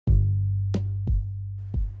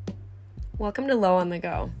Welcome to Low on the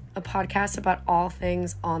Go, a podcast about all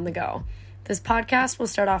things on the go. This podcast will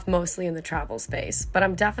start off mostly in the travel space, but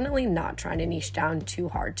I'm definitely not trying to niche down too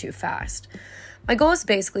hard too fast. My goal is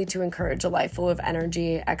basically to encourage a life full of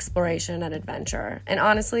energy, exploration, and adventure. And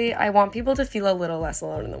honestly, I want people to feel a little less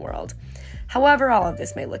alone in the world. However, all of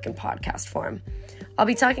this may look in podcast form. I'll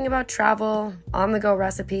be talking about travel, on-the-go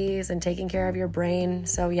recipes, and taking care of your brain.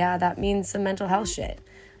 So yeah, that means some mental health shit.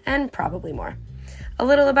 And probably more. A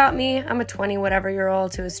little about me, I'm a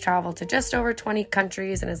 20-whatever-year-old who has traveled to just over 20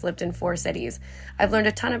 countries and has lived in 4 cities. I've learned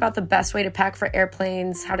a ton about the best way to pack for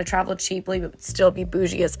airplanes, how to travel cheaply but still be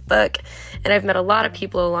bougie as fuck, and I've met a lot of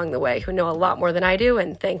people along the way who know a lot more than I do,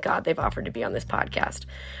 and thank God they've offered to be on this podcast.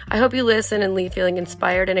 I hope you listen and leave feeling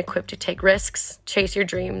inspired and equipped to take risks, chase your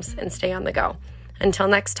dreams, and stay on the go. Until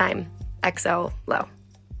next time, XO Low.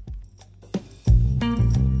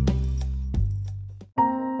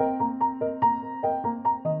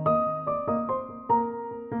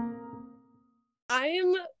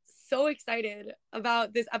 I'm so excited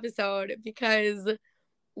about this episode because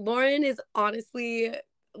Lauren is honestly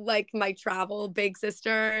like my travel big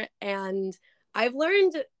sister, and I've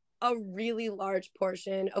learned a really large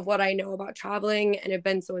portion of what I know about traveling and have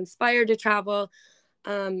been so inspired to travel,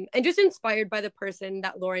 and just inspired by the person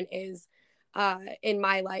that Lauren is in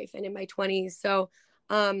my life and in my 20s. So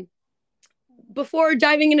before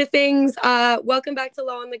diving into things, welcome back to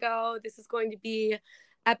Low on the Go. This is going to be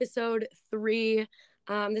episode 3.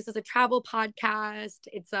 This is a travel podcast.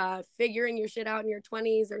 It's figuring your shit out in your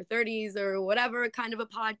 20s or 30s or whatever kind of a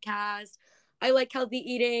podcast. I like healthy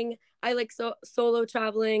eating. I like solo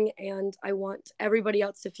traveling, and I want everybody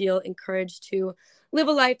else to feel encouraged to live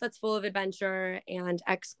a life that's full of adventure and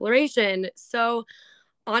exploration. So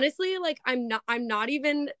honestly, like I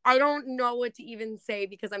don't know what to even say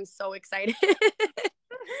because I'm so excited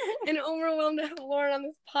and overwhelmed to have Lauren on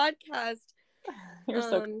this podcast. You're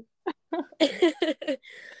so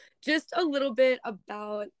just a little bit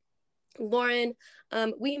about Lauren.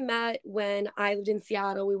 We met when I lived in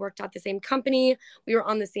Seattle. We worked at the same company. We were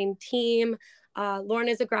on the same team. Lauren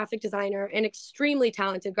is a graphic designer, an extremely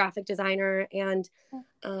talented graphic designer. And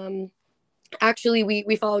actually,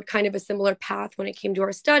 we followed kind of a similar path when it came to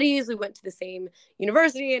our studies. We went to the same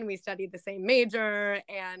university and we studied the same major.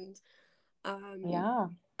 And yeah.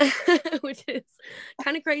 which is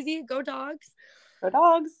kind of crazy. Go dogs. Go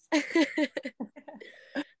dogs.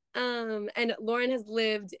 And Lauren has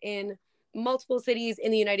lived in multiple cities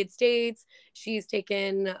in the United States. She's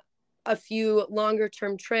taken a few longer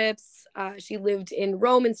term trips. She lived in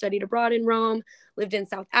Rome and studied abroad in Rome, lived in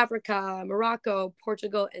South Africa, Morocco,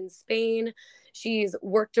 Portugal, and Spain. She's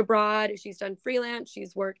worked abroad. She's done freelance.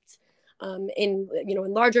 She's worked in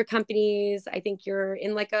larger companies. I think you're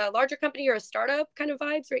in like a larger company or a startup kind of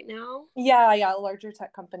vibes right now. Yeah, a larger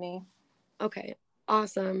tech company. Okay,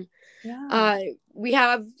 awesome. Yeah. We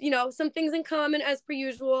have, some things in common as per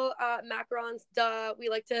usual. Macarons, duh. We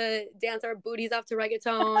like to dance our booties off to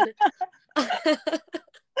reggaeton.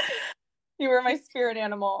 You were my spirit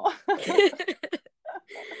animal.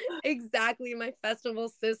 Exactly, my festival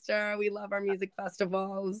sister. We love our music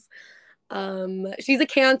festivals. She's a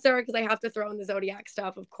Cancer because I have to throw in the zodiac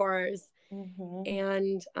stuff, of course. Mm-hmm.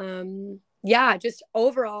 And just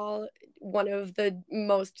overall one of the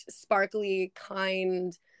most sparkly,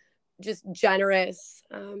 kind, just generous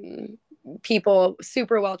people,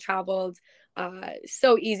 super well traveled,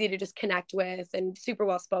 so easy to just connect with, and super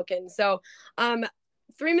well spoken. So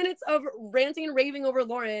 3 minutes of ranting and raving over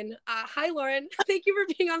Lauren. Hi Lauren, thank you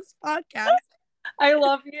for being on this podcast. I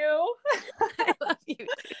love you. I love you.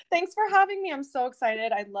 Thanks for having me. I'm so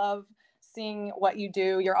excited. I love seeing what you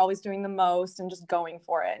do. You're always doing the most and just going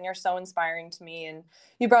for it. And you're so inspiring to me. And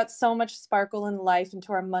you brought so much sparkle and life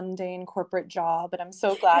into our mundane corporate job. And I'm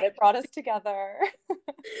so glad it brought us together.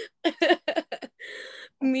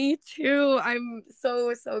 Me too. I'm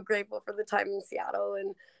so, so grateful for the time in Seattle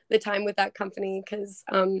and the time with that company. Cause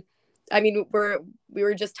we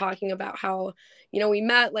were just talking about how, we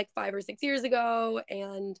met like 5 or 6 years ago,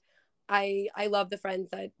 and I love the friends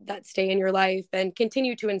that stay in your life and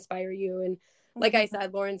continue to inspire you. And like I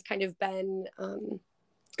said, Lauren's kind of been an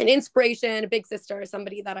inspiration, a big sister,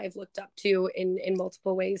 somebody that I've looked up to in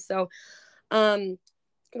multiple ways. So we're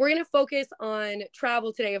going to focus on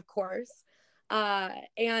travel today, of course.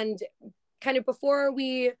 And kind of before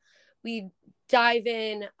we dive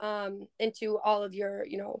in into all of your,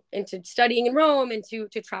 into studying in Rome, and to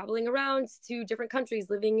traveling around to different countries,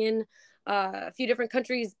 living in a few different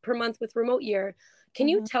countries per month with remote year. Can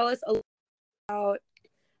you tell us a little about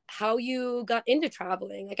how you got into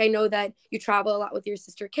traveling? Like, I know that you travel a lot with your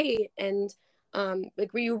sister Kate, and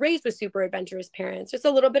Like, were you raised with super adventurous parents? Just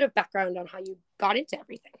a little bit of background on how you got into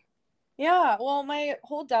everything. Yeah, well, my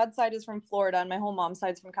whole dad's side is from Florida and my whole mom's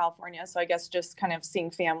side's from California. So I guess just kind of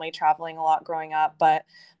seeing family traveling a lot growing up. But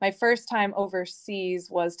my first time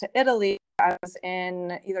overseas was to Italy. I was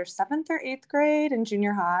in either seventh or eighth grade in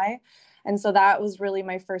junior high. And so that was really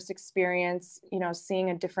my first experience,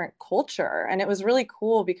 seeing a different culture. And it was really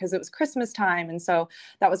cool because it was Christmas time. And so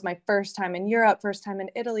that was my first time in Europe, first time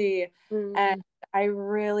in Italy. And I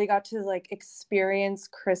really got to like experience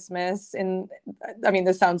Christmas in, I mean,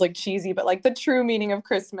 this sounds like cheesy, but like the true meaning of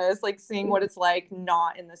Christmas, like seeing what it's like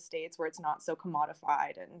not in the States where it's not so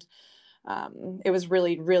commodified. And it was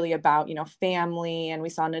really, really about, family. And we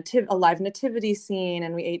saw a live nativity scene,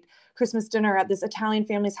 and we ate Christmas dinner at this Italian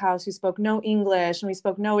family's house who spoke no English and we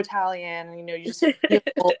spoke no Italian. And, you just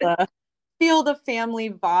feel the family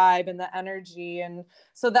vibe and the energy. And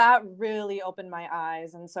so that really opened my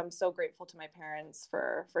eyes. And so I'm so grateful to my parents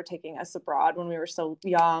for taking us abroad when we were so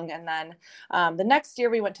young. And then the next year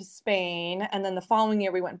we went to Spain, and then the following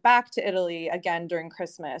year we went back to Italy again during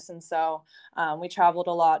Christmas. And so we traveled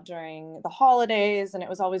a lot during the holidays, and it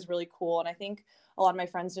was always really cool. And I think a lot of my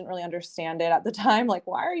friends didn't really understand it at the time, like,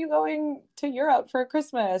 why are you going to Europe for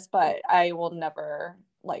Christmas? But I will never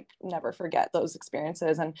forget those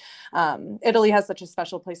experiences. And Italy has such a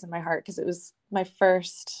special place in my heart because it was my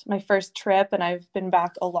first trip, and I've been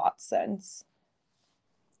back a lot since.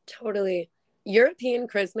 Totally. European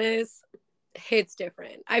Christmas hits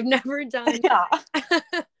different. I've never done Yeah.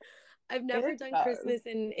 I've never done Christmas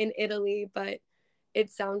in Italy, but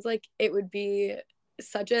it sounds like it would be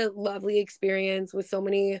such a lovely experience with so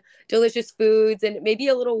many delicious foods, and maybe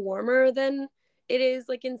a little warmer than it is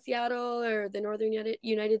like in Seattle or the northern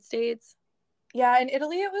United States. Yeah, in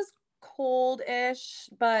Italy it was cold-ish,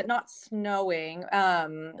 but not snowing.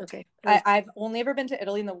 Okay. I've only ever been to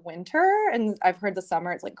Italy in the winter, and I've heard the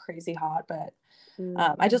summer it's like crazy hot, but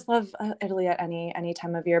I just love Italy at any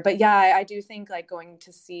time of year. But yeah, I do think like going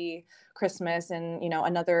to see Christmas in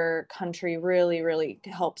another country really, really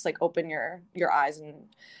helps like open your eyes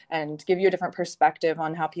and give you a different perspective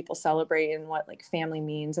on how people celebrate and what like family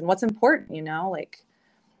means and what's important. Like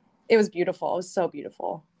it was beautiful. It was so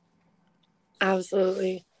beautiful.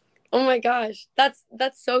 Absolutely. Oh my gosh, that's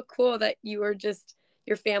so cool that your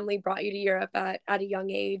family brought you to Europe at a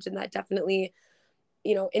young age, and that definitely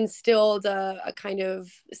instilled a kind of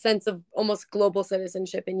sense of almost global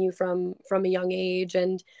citizenship in you from a young age.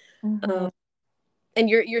 And and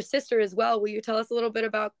your sister as well. Will you tell us a little bit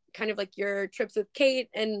about kind of like your trips with Kate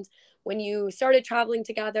and when you started traveling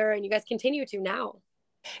together and you guys continue to now?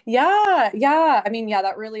 Yeah. I mean, yeah,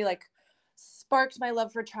 that really like sparked my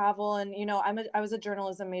love for travel. And I was a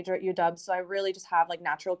journalism major at UW, so I really just have like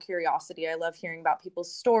natural curiosity. I love hearing about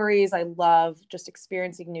people's stories. I love just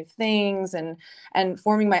experiencing new things and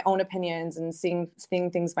forming my own opinions and seeing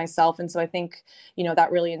things myself. And so I think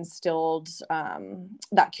that really instilled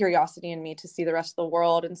that curiosity in me to see the rest of the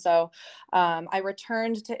world. And so I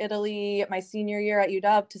returned to Italy my senior year at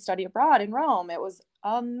UW to study abroad in Rome. It was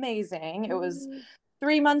amazing. It was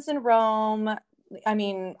 3 months in Rome. I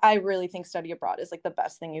mean, I really think study abroad is like the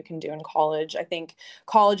best thing you can do in college. I think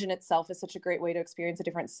college in itself is such a great way to experience a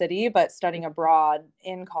different city, but studying abroad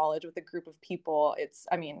in college with a group of people, it's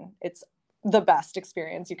the best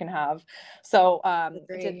experience you can have. So I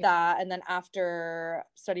did that. And then after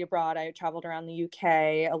study abroad, I traveled around the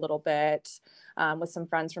UK a little bit with some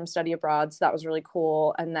friends from study abroad. So that was really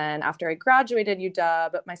cool. And then after I graduated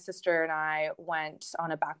UW, my sister and I went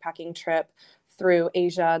on a backpacking trip through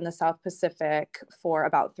Asia and the South Pacific for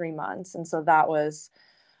about 3 months. And so that was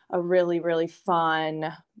a really, really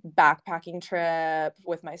fun backpacking trip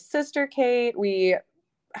with my sister, Kate. We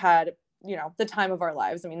had, the time of our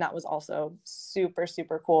lives. I mean, that was also super,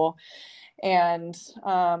 super cool. And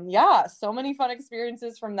yeah, so many fun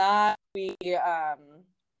experiences from that. We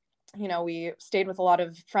stayed with a lot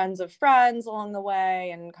of friends along the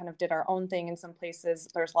way and kind of did our own thing in some places.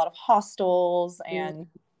 There's a lot of hostels, and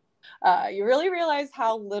you really realize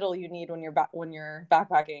how little you need when you're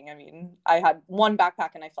backpacking. I mean, I had one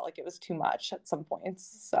backpack and I felt like it was too much at some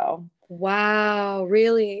points. So wow,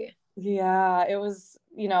 really? Yeah, it was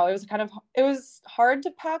it was hard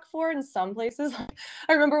to pack for in some places.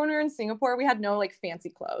 I remember when we were in Singapore, we had no like fancy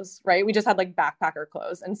clothes, right? We just had like backpacker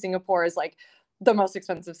clothes, and Singapore is like the most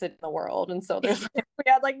expensive city in the world, and so there's we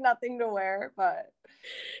had like nothing to wear, but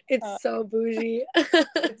it's so bougie.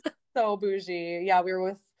 It's so bougie. Yeah, we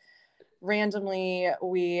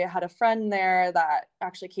had a friend there that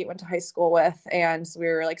actually Kate went to high school with, and so we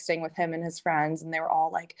were like staying with him and his friends, and they were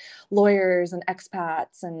all like lawyers and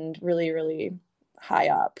expats and really, really high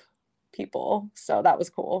up people. So that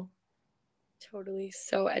was cool. Totally.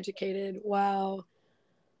 So educated. Wow.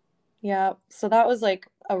 Yeah. So that was like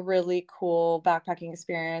a really cool backpacking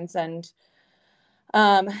experience. And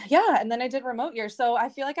yeah, and then I did remote year. So I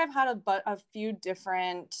feel like I've had a few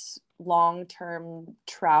different long-term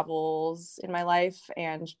travels in my life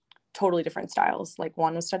and totally different styles. Like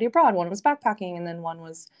one was study abroad, one was backpacking, and then one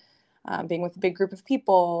was being with a big group of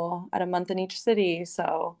people at a month in each city.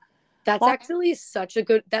 So That's lots. actually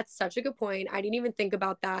that's such a good point. I didn't even think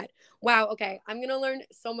about that. Wow. Okay. I'm going to learn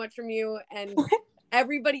so much from you and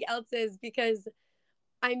everybody else's because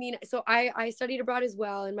I mean, so I studied abroad as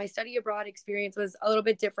well, and my study abroad experience was a little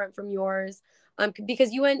bit different from yours,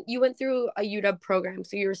 because you went through a UW program,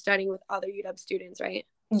 so you were studying with other UW students, right?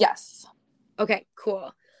 Yes. Okay,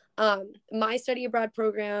 cool. My study abroad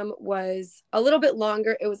program was a little bit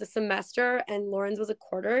longer. It was a semester, and Lauren's was a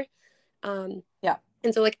quarter. Um, Yeah.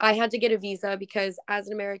 and so, like, I had to get a visa because as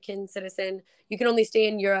an American citizen, you can only stay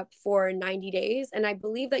in Europe for 90 days, and I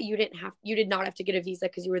believe that you did not have to get a visa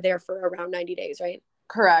because you were there for around 90 days, right?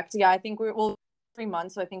 Correct. Yeah, I think well 3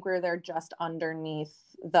 months, so I think we were there just underneath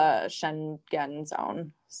the Schengen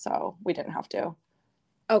zone, so we didn't have to.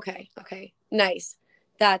 Okay, okay. Nice.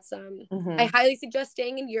 That's I Hmm. highly suggest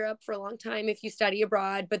staying in Europe for a long time if you study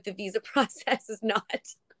abroad, but the visa process is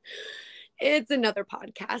not. It's another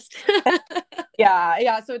podcast.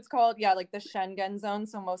 Yeah. So it's called, yeah, like the Schengen zone.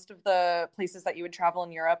 So most of the places that you would travel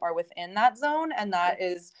in Europe are within that zone, and that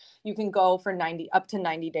is you can go for 90 up to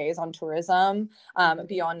 90 days on tourism.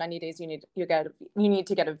 Beyond 90 days, you need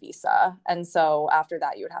to get a visa, and so after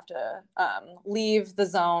that, you would have to leave the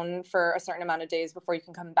zone for a certain amount of days before you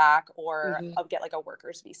can come back, or Mhm. get like a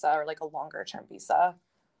worker's visa or like a longer term visa.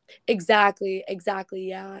 Exactly, exactly,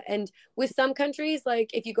 yeah. And with some countries, like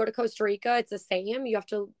if you go to Costa Rica, it's the same.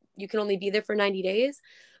 You can only be there for 90 days,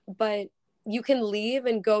 but you can leave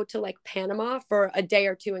and go to like Panama for a day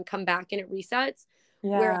or two and come back and it resets.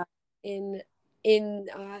 Whereas Yeah. in in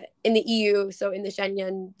the EU, so in the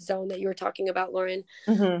Schengen zone that you were talking about, Lauren,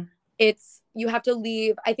 Hmm. it's you have to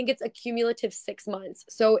leave. I think it's a cumulative 6 months.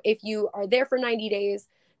 So if you are there for 90 days,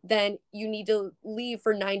 then you need to leave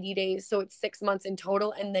for 90 days. So it's 6 months in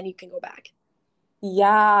total, and then you can go back.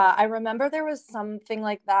 Yeah, I remember there was something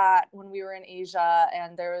like that when we were in Asia,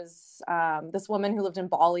 and there was this woman who lived in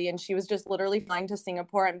Bali, and she was just literally flying to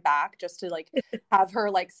Singapore and back just to like have her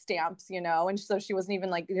like stamps, and so she wasn't even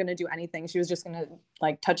like gonna do anything. She was just gonna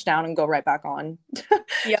like touch down and go right back on to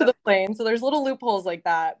Yep. the plane. So there's little loopholes like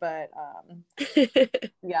that, but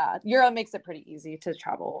yeah, Europe makes it pretty easy to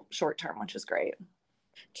travel short term, which is great.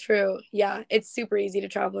 True. Yeah. It's super easy to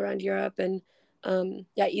travel around Europe and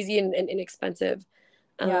yeah, easy and inexpensive.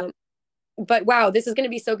 Yeah. Um, but wow, this is going to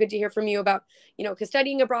be so good to hear from you about, because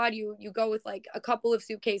studying abroad, you go with like a couple of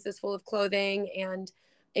suitcases full of clothing, and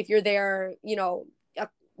if you're there,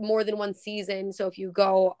 more than one season. So if you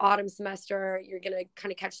go autumn semester, you're going to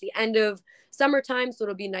kind of catch the end of summertime, so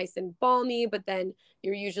it'll be nice and balmy, but then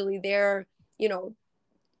you're usually there, you know,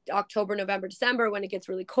 October, November, December when it gets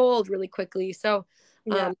really cold really quickly. So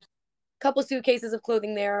Yeah. um couple suitcases of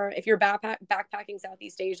clothing there. If you're backpacking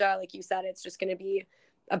Southeast Asia, like you said, it's just going to be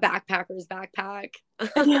a backpacker's backpack.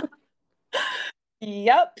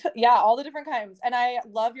 Yep. Yeah, all the different kinds. And I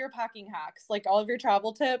love your packing hacks, like all of your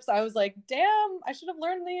travel tips. I was like, damn, I should have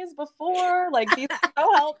learned these before. Like these are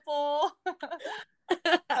so helpful.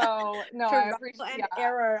 So no, I Trial appreciate, and yeah.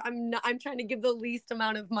 error. I'm trying to give the least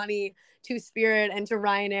amount of money to Spirit and to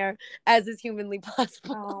Ryanair as is humanly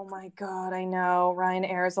possible. Oh my God, I know.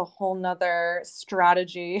 Ryanair is a whole nother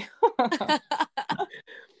strategy.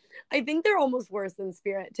 I think they're almost worse than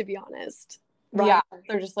Spirit, to be honest. Yeah, Ryan.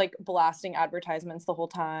 they're just like blasting advertisements the whole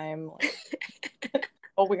time. Like,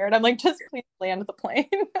 so weird. I'm like, just please land the plane.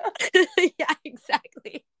 Yeah,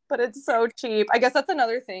 exactly. But it's so cheap. I guess that's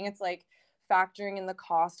another thing. It's like factoring in the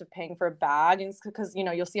cost of paying for a bag, and because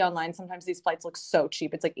you'll see online sometimes these flights look so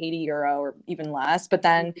cheap. It's like 80 euro or even less, but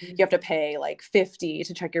then Mhm. you have to pay like 50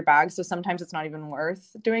 to check your bag. So sometimes it's not even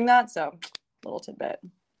worth doing that. So little tidbit.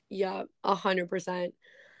 Yeah, 100%.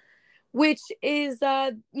 Which is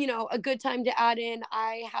a good time to add in.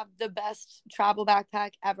 I have the best travel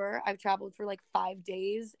backpack ever. I've traveled for like 5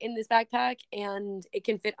 days in this backpack, and it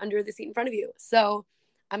can fit under the seat in front of you. So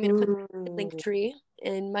I'm gonna put the link Ooh, tree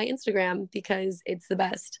in my Instagram because it's the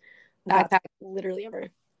best that's, backpack literally ever.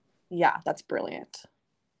 yeah, that's brilliant.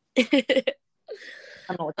 I'm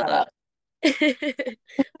gonna look that Uh, up.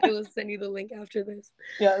 I will send you the link after this.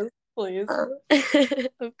 Yes, please. Uh,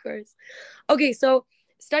 of course. Okay, so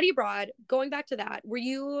study abroad. Going back to that, were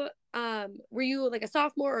you like a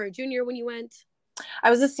sophomore or a junior when you went? I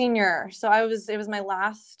was a senior, so it was my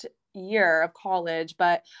last year of college,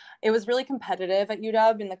 but it was really competitive at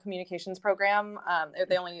UW in the communications program.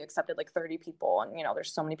 They only accepted like 30 people, and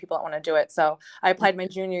there's so many people that want to do it. So I applied my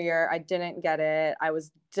junior year. I didn't get it. I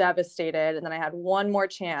was devastated, and then I had one more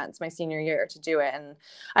chance my senior year to do it. And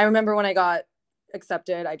I remember when I got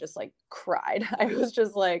accepted, I just like cried. I was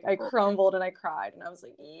just like, I crumbled and I cried, and I was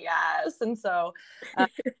like, yes. And so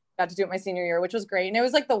got to do it my senior year, which was great. And it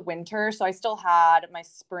was like the winter, so I still had my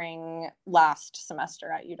spring last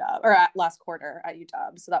semester at UW, or at last quarter at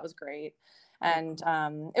UW. So that was great. And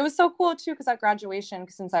it was so cool too, because at graduation,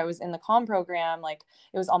 since I was in the comm program, like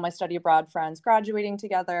it was all my study abroad friends graduating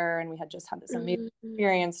together, and we had just had this amazing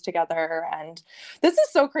experience together. And this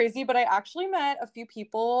is so crazy, but I actually met a few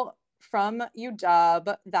people from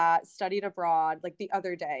UW that studied abroad like the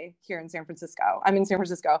other day here in San Francisco. I'm in San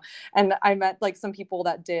Francisco, and I met like some people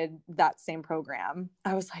that did that same program.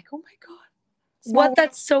 I was like, oh my God. What?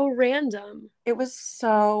 That's so random. It was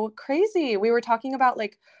so crazy. We were talking about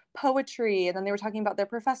like poetry, and then they were talking about their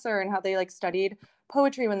professor and how they like studied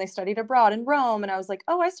poetry when they studied abroad in Rome. And I was like,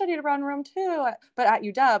 oh, I studied abroad in Rome too, but at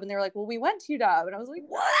UW. And they were like, well, we went to UW. And I was like,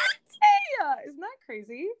 what? Hey, isn't that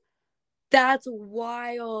crazy? That's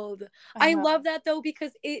wild. I love that though,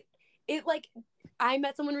 because it like, I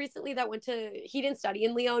met someone recently that he didn't study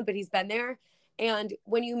in Lyon, but he's been there. And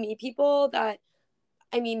when you meet people that,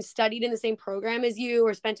 I mean, studied in the same program as you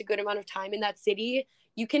or spent a good amount of time in that city,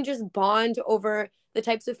 you can just bond over the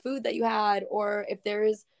types of food that you had, or if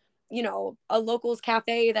there's, a locals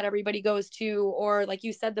cafe that everybody goes to, or like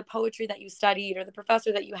you said, the poetry that you studied or the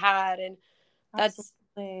professor that you had. And that's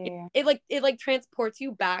Absolutely. it like transports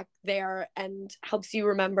you back there and helps you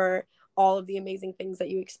remember all of the amazing things that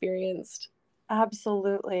you experienced.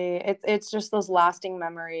 Absolutely. It's just those lasting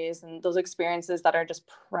memories and those experiences that are just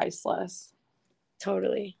priceless.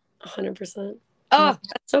 Totally. 100%. Oh,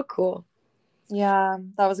 that's so cool. Yeah,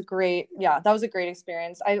 that was a great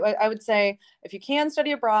experience. I would say if you can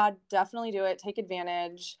study abroad, definitely do it. Take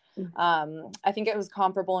advantage. I think it was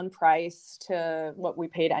comparable in price to what we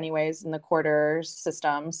paid anyways in the quarter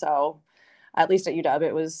system. So at least at UW,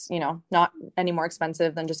 it was, not any more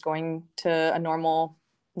expensive than just going to a normal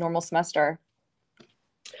semester.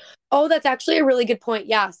 Oh, that's actually a really good point.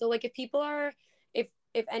 Yeah. So like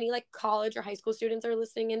if any like college or high school students are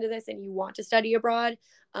listening into this and you want to study abroad,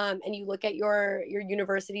 and you look at your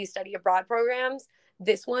university study abroad programs,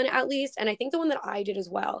 this one at least, and I think the one that I did as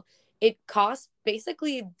well, it costs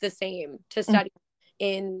basically the same to study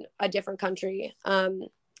in a different country,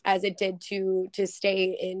 as it did to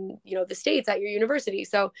stay in the States at your university.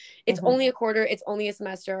 So it's only a quarter, it's only a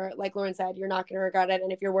semester. Like Lauren said, you're not going to regret it.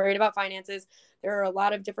 And if you're worried about finances, there are a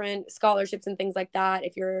lot of different scholarships and things like that.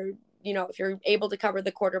 If you're able to cover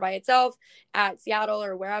the quarter by itself at Seattle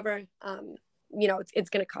or wherever, it's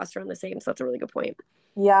going to cost around the same. So that's a really good point.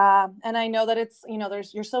 Yeah. And I know that it's,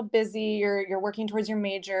 you're so busy, you're working towards your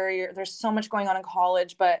major, there's so much going on in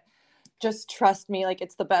college, but just trust me, like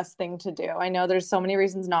it's the best thing to do. I know there's so many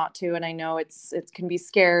reasons not to, and I know it can be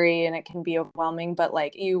scary and it can be overwhelming, but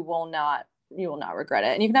like you will not regret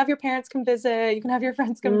it. And you can have your parents come visit, you can have your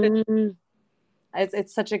friends come visit.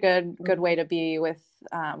 It's such a good way to be with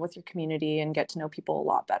your community and get to know people a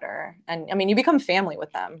lot better. And I mean, you become family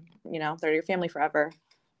with them, they're your family forever.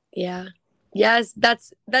 Yeah. Yes,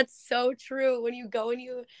 that's so true. When you go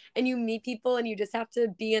and you meet people and you just have to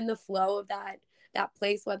be in the flow of that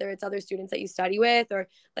place, whether it's other students that you study with, or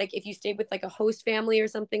like if you stayed with like a host family or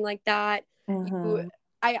something like that.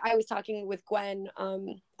 I was talking with Gwen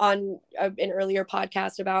on an earlier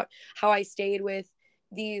podcast about how I stayed with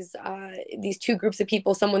these two groups of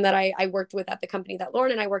people, someone that I worked with at the company that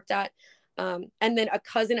Lauren and I worked at, and then a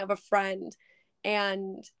cousin of a friend.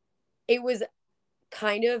 And it was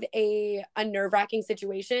kind of a nerve-wracking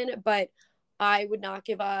situation, but I would not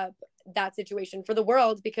give up that situation for the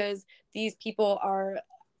world, because these people are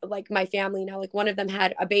like my family now. Like one of them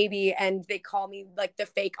had a baby and they call me like the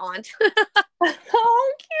fake aunt.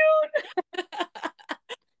 Oh, cute.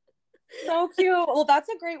 So cute. Well, that's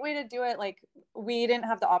a great way to do it. Like we didn't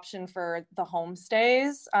have the option for the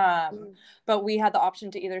homestays, but we had the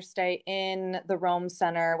option to either stay in the Rome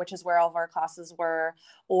Center, which is where all of our classes were,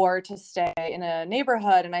 or to stay in a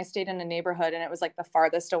neighborhood. And I stayed in a neighborhood, and it was like the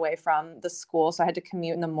farthest away from the school, so I had to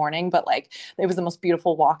commute in the morning. But like it was the most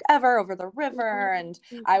beautiful walk ever over the river, and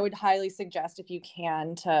I would highly suggest, if you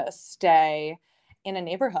can, to stay in a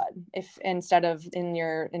neighborhood if instead of in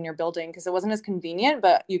your building, because it wasn't as convenient,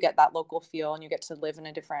 but you get that local feel and you get to live in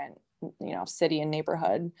a different city and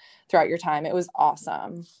neighborhood throughout your time. It was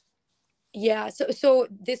awesome. Yeah, so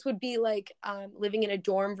this would be like living in a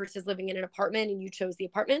dorm versus living in an apartment, and you chose the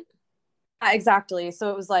apartment? Exactly. So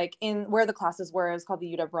it was like in where the classes were, it was called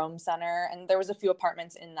the UW Rome Center, and there was a few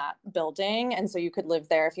apartments in that building, and so you could live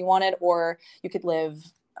there if you wanted, or you could live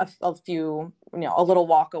a few, a little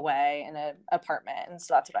walk away in an apartment, and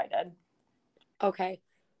so that's what I did. Okay.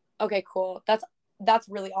 Okay, cool. That's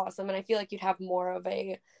really awesome. And I feel like you'd have more of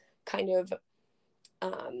a kind of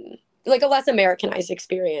um like a less Americanized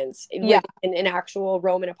experience Yeah. living in an actual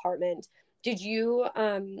Roman apartment. Did you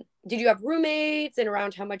have roommates, and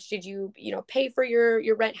around how much did you, pay for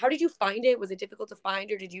your rent? How did you find it? Was it difficult to find,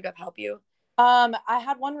 or did you have help you? I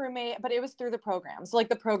had one roommate, but it was through the program. So like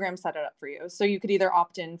the program set it up for you. So you could either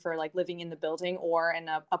opt in for like living in the building or in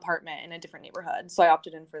an apartment in a different neighborhood. So I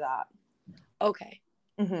opted in for that. Okay.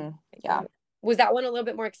 Yeah. Was that one a little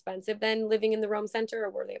bit more expensive than living in the Rome Center,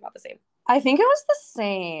 or were they about the same? I think it was the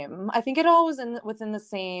same. I think it all was within the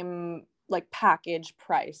same like package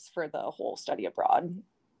price for the whole study abroad.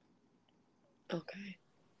 Okay.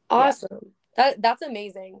 Yeah. Awesome. That's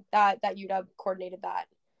amazing that UW coordinated that.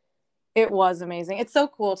 It was amazing. It's so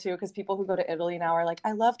cool too, because people who go to Italy now are like,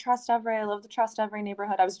 I love Trastevere. I love the Trastevere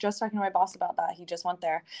neighborhood. I was just talking to my boss about that. He just went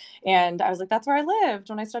there. And I was like, that's where I lived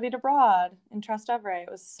when I studied abroad in Trastevere.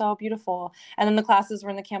 It was so beautiful. And then the classes were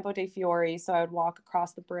in the Campo dei Fiori. So I would walk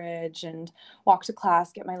across the bridge and walk to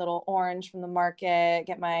class, get my little orange from the market,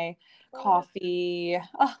 get my coffee.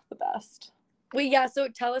 Oh, the best. Wait, yeah. So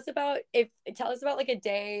tell us about like a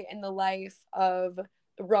day in the life of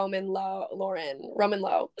Roman Low.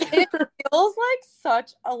 It feels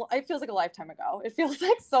like it feels like a lifetime ago. It feels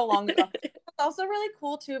like so long ago. It's also really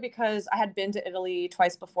cool too because I had been to Italy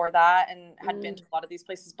twice before that and had been to a lot of these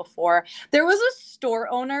places before. There was a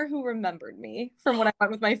store owner who remembered me from when I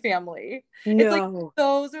went with my family. It's like No.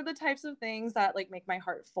 those are the types of things that like make my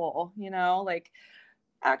heart full, like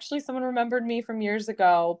actually someone remembered me from years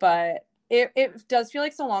ago, but it does feel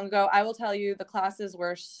like so long ago. I will tell you the classes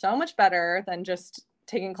were so much better than just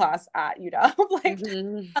taking class at UW. Like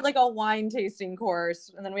Mm-hmm. had like a wine tasting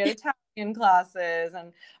course, and then we had Italian classes,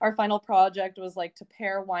 and our final project was like to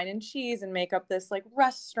pair wine and cheese and make up this like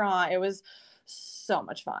restaurant. It was so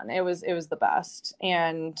much fun. It was the best.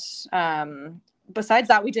 And besides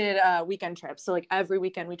that, we did weekend trips. So like every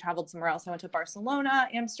weekend we traveled somewhere else. I went to Barcelona,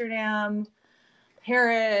 Amsterdam,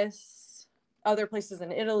 Paris, other places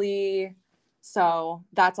in Italy. So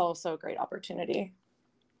that's also a great opportunity.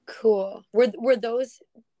 Cool. Were those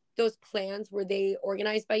plans, were they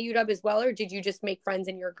organized by UW as well, or did you just make friends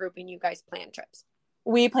in your group and you guys plan trips?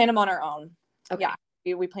 We planned them on our own. Okay.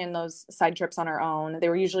 Yeah. We planned those side trips on our own. They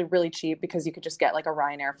were usually really cheap because you could just get like a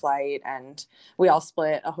Ryanair flight, and we all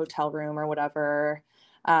split a hotel room or whatever.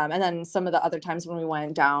 And then some of the other times when we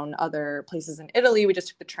went down other places in Italy, we just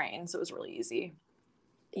took the train. So it was really easy.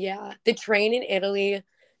 Yeah. The train in Italy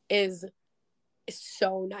is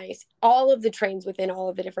so nice. All of the trains within all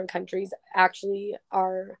of the different countries actually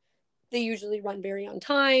they usually run very on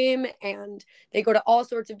time, and they go to all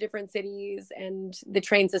sorts of different cities, and the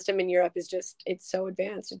train system in Europe it's so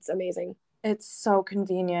advanced. It's amazing. It's so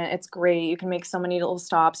convenient. It's great. You can make so many little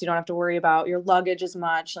stops. You don't have to worry about your luggage as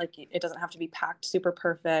much. Like it doesn't have to be packed super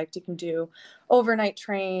perfect. You can do overnight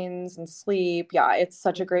trains and sleep. Yeah, it's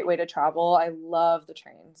such a great way to travel. I love the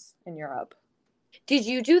trains in Europe. Did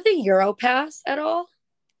you do the Europass at all?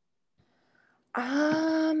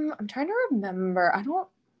 I'm trying to remember.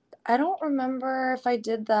 I don't remember if I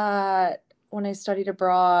did that when I studied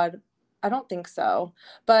abroad. I don't think so.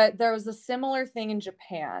 But there was a similar thing in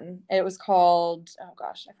Japan. It was called, oh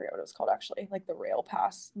gosh, I forget what it was called actually, like the rail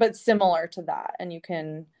pass, but similar to that. And you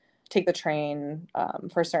can take the train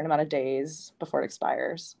for a certain amount of days before it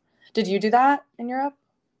expires. Did you do that in Europe?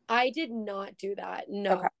 I did not do that. Okay.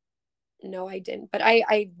 No. No, I didn't. But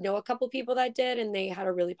I know a couple people that did, and they had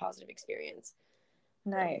a really positive experience.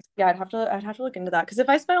 Nice. Yeah, I'd have to look into that because if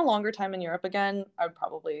I spent a longer time in Europe again, I would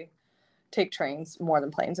probably take trains more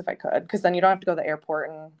than planes if I could, because then you don't have to go to the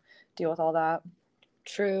airport and deal with all that.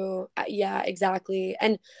 True. Yeah, exactly.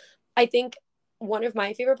 And I think one of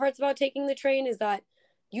my favorite parts about taking the train is that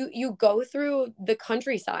you go through the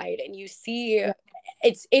countryside and you see Yeah.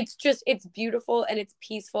 it's beautiful and it's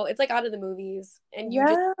peaceful. It's like out of the movies, and you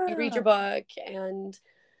read Yeah. your book, and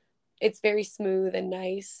it's very smooth and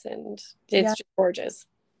nice, and Yeah. it's just gorgeous.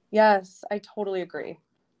 Yes, I totally agree.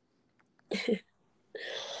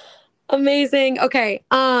 Amazing. Okay.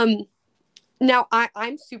 Now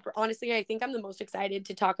I'm super, honestly, I think I'm the most excited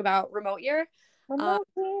to talk about remote year. Um Remote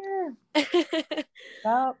here.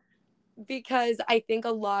 Yep. because I think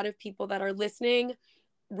a lot of people that are listening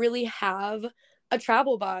really have a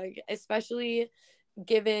travel bug, especially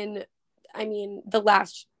given, I mean, the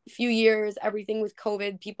last few years, everything with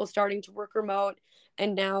COVID, people starting to work remote,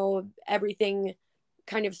 and now everything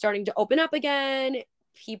kind of starting to open up again,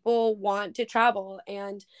 people want to travel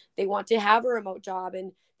and they want to have a remote job,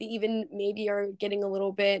 and they even maybe are getting a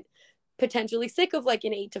little bit potentially sick of like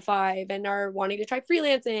an 8 to 5 and are wanting to try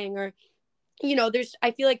freelancing, or there's,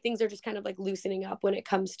 I feel like things are just kind of like loosening up when it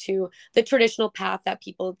comes to the traditional path that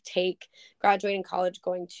people take graduating college,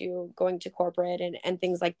 going to corporate and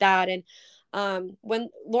things like that. And when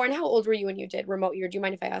Lauren, how old were you when you did remote year? Do you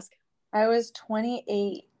mind if I ask? I was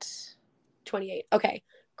 28. 28. Okay,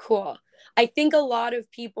 cool. I think a lot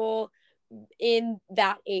of people in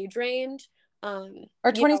that age range, Or you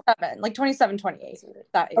know 27, like 27, 28,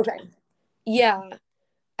 that age okay, range. yeah,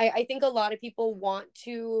 I think a lot of people want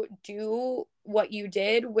to do what you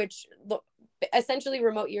did, which essentially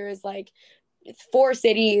remote year is like 4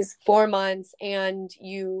 cities, 4 months, and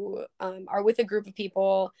you are with a group of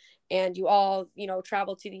people, and you all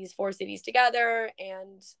travel to these 4 cities together,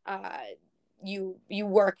 and you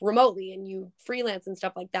work remotely and you freelance and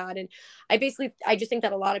stuff like that. And I just think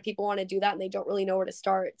that a lot of people want to do that and they don't really know where to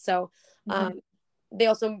start. So Mm-hmm. they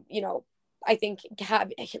also I think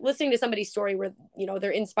listening to somebody's story where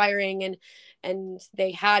they're inspiring, and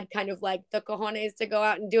they had kind of like the cojones to go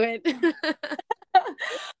out and do it.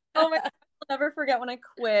 Oh my God, I'll never forget when I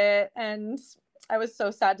quit, and I was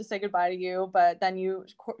so sad to say goodbye to you, but then you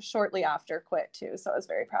shortly after quit too, so I was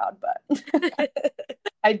very proud, but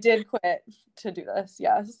I did quit to do this,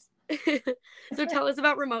 yes. So tell us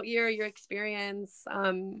about remote year, your experience.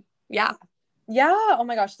 Yeah. Yeah. Oh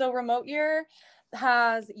my gosh. So Remote Year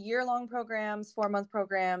has year-long programs, 4-month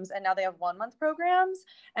programs, and now they have 1-month programs.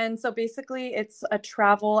 And so basically, it's a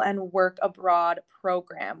travel and work abroad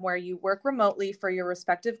program where you work remotely for your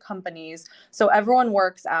respective companies. So everyone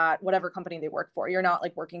works at whatever company they work for. You're not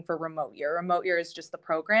like working for Remote Year. Remote Year is just the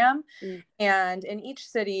program. Mm. And in each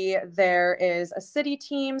city, there is a city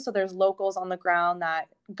team. So there's locals on the ground that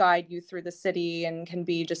guide you through the city and can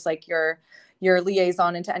be just like your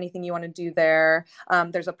liaison into anything you want to do there.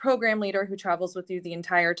 There's a program leader who travels with you the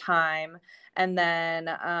entire time. And then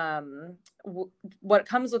what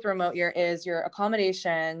comes with Remote Year is your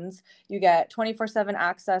accommodations. You get 24/7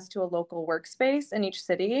 access to a local workspace in each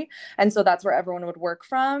city. And so that's where everyone would work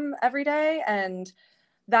from every day. And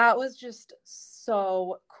that was just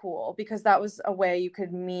so cool because that was a way you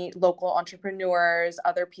could meet local entrepreneurs,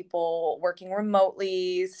 other people working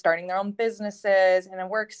remotely, starting their own businesses in a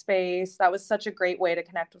workspace. That was such a great way to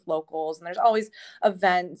connect with locals. And there's always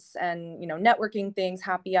events and, networking things,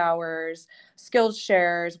 happy hours, skills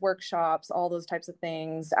shares, workshops, all those types of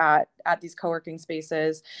things at these co-working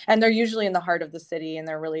spaces. And they're usually in the heart of the city and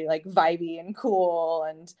they're really like vibey and cool.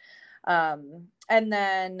 And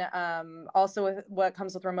then also what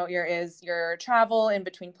comes with Remote Year is your travel in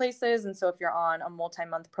between places. And so if you're on a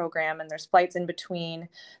multi-month program and there's flights in between,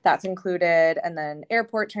 that's included. And then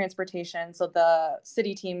airport transportation. So the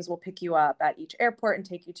city teams will pick you up at each airport and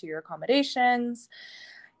take you to your accommodations.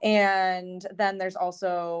 And then there's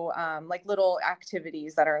also like little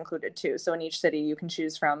activities that are included too. So in each city, you can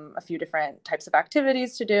choose from a few different types of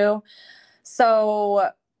activities to do. So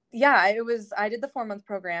yeah, I did the 4-month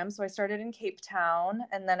program. So I started in Cape Town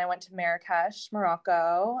and then I went to Marrakesh,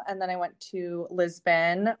 Morocco. And then I went to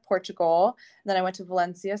Lisbon, Portugal. And then I went to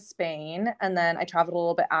Valencia, Spain. And then I traveled a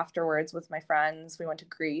little bit afterwards with my friends. We went to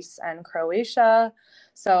Greece and Croatia.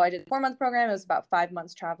 So I did a 4-month program. It was about 5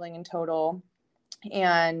 months traveling in total.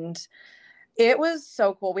 And it was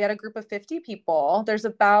so cool. We had a group of 50 people. There's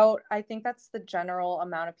about, I think that's the general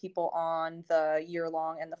amount of people on the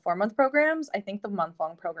year-long and the 4-month programs. I think the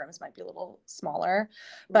month-long programs might be a little smaller,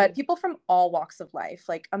 but people from all walks of life,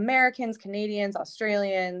 like Americans, Canadians,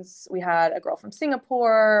 Australians. We had a girl from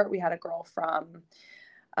Singapore. We had a girl from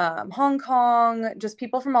Hong Kong, just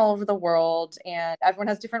people from all over the world, and everyone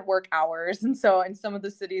has different work hours. And so in some of the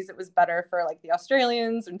cities, it was better for like the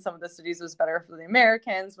Australians, and some of the cities it was better for the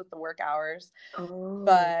Americans with the work hours. Oh.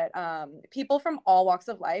 But people from all walks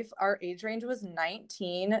of life, our age range was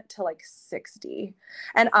 19 to like 60.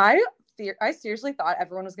 And I seriously thought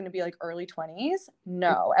everyone was going to be like early 20s.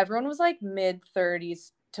 No, everyone was like mid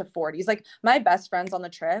 30s to 40s. Like my best friends on the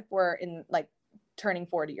trip were in like turning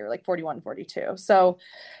 40 or like 41, 42. So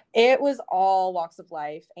it was all walks of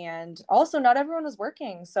life. And also not everyone was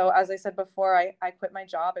working. So as I said before, I quit my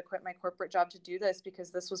job. I quit my corporate job to do this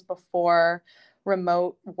because this was before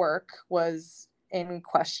remote work was in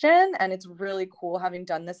question. And it's really cool having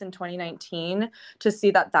done this in 2019 to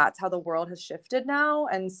see that that's how the world has shifted now.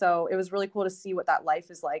 And so it was really cool to see what that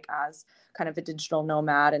life is like as kind of a digital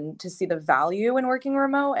nomad and to see the value in working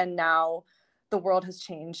remote. And now the world has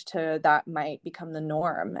changed to that might become the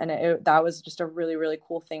norm. And that was just a really, really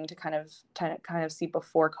cool thing to kind of see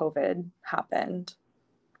before COVID happened.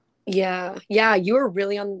 Yeah. Yeah, you were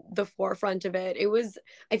really on the forefront of it. It was,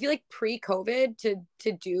 I feel like pre-COVID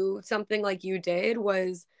to do something like you did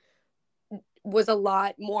was a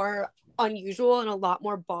lot more unusual and a lot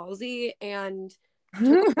more ballsy and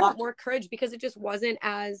took a lot more courage because it just wasn't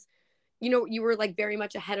as, you were like very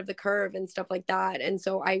much ahead of the curve and stuff like that. And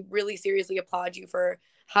so I really seriously applaud you for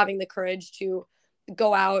having the courage to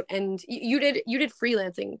go out and you did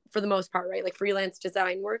freelancing for the most part, right? Like freelance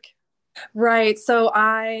design work. Right. So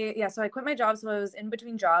I quit my job. So I was in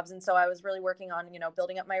between jobs. And so I was really working on,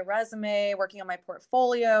 building up my resume, working on my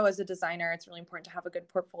portfolio as a designer. It's really important to have a good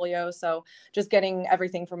portfolio. So just getting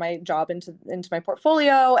everything from my job into my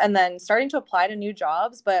portfolio and then starting to apply to new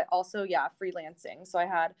jobs, but also, yeah, freelancing. So I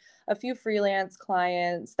had a few freelance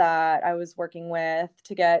clients that I was working with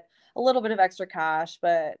to get a little bit of extra cash,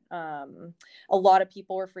 but a lot of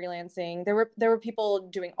people were freelancing. There were people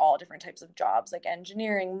doing all different types of jobs like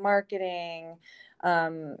engineering, marketing,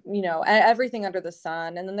 everything under the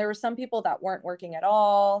sun. And then there were some people that weren't working at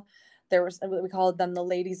all. There was, we called them the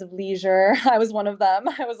ladies of leisure. I was one of them.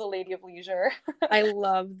 I was a lady of leisure. I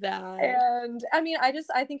love that. And I mean, I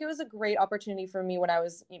think it was a great opportunity for me when I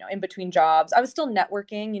was, in between jobs. I was still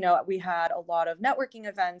networking. We had a lot of networking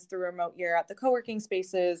events through Remote Year at the co-working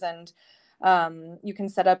spaces, and you can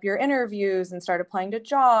set up your interviews and start applying to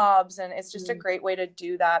jobs. And it's just a great way to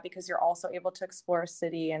do that because you're also able to explore a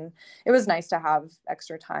city. And it was nice to have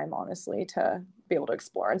extra time, honestly, to be able to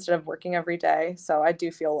explore instead of working every day. So I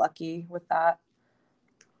do feel lucky with that.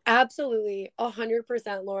 Absolutely,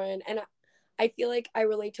 100%, Lauren. And I feel like I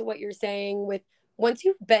relate to what you're saying with once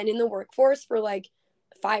you've been in the workforce for like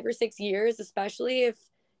 5 or 6 years, especially if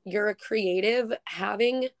you're a creative,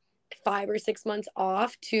 having 5 or 6 months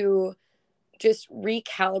off to just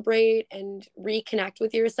recalibrate and reconnect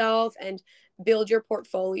with yourself and build your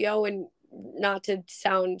portfolio, and not to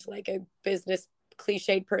sound like a business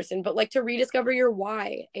cliched person, but like to rediscover your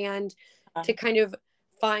why and to kind of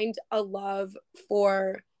find a love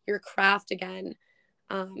for your craft again,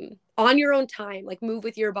 on your own time, like move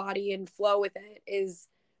with your body and flow with it is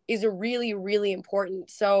a really, really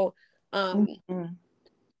important. So Mhm.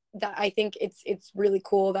 that I think it's really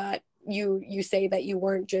cool that you say that you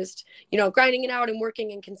weren't just, grinding it out and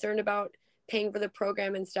working and concerned about paying for the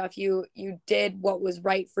program and stuff. You did what was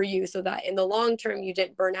right for you so that in the long term you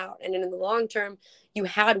didn't burn out, and in the long term you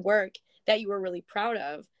had work that you were really proud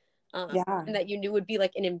of, Yeah. and that you knew would be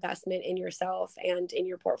like an investment in yourself and in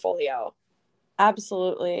your portfolio.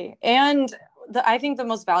 Absolutely. And I think the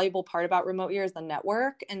most valuable part about Remote Year is the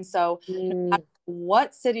network. And so no matter Mm,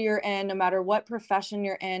 what city you're in, no matter what profession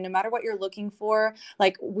you're in, no matter what you're looking for,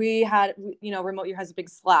 like we had, Remote Year has a big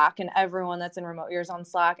Slack and everyone that's in Remote Year is on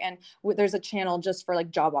Slack. And there's a channel just for like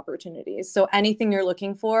job opportunities. So anything you're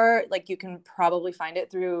looking for, like you can probably find it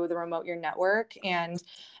through the Remote Year network. And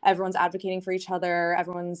everyone's advocating for each other,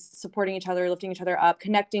 everyone's supporting each other, lifting each other up,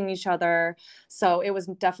 connecting each other. So it was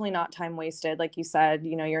definitely not time wasted. Like you said,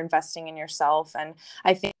 you're investing in yourself. And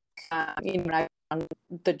I think, when I on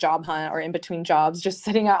the job hunt or in between jobs, just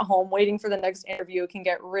sitting at home waiting for the next interview can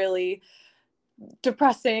get really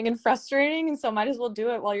depressing and frustrating. And so might as well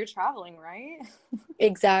do it while you're traveling, right?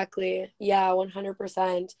 exactly. Yeah,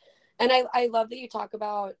 100%. And I love that you talk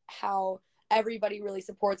about how everybody really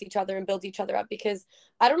supports each other and builds each other up, because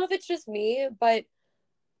I don't know if it's just me, but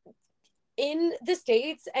in the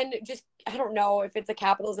States, and just I don't know if it's a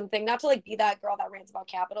capitalism thing, not to like be that girl that rants about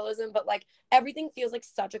capitalism, but like everything feels like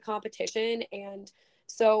such a competition. And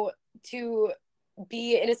so to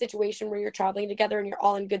be in a situation where you're traveling together and you're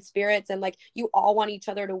all in good spirits and like you all want each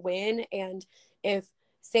other to win, and if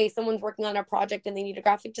say someone's working on a project and they need a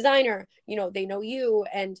graphic designer, they know you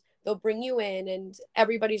and they'll bring you in, and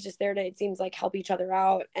everybody's just there to, it seems like, help each other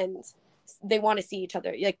out, and they want to see each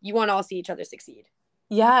other, like you want to all see each other succeed.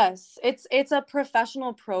 Yes, it's a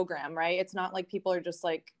professional program, right? It's not like people are just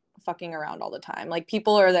like fucking around all the time. Like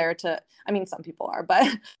people are there to, I mean, some people are, but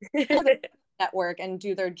network and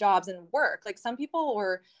do their jobs and work. Like some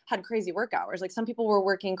people had crazy work hours. Like some people were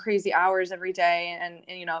working crazy hours every day and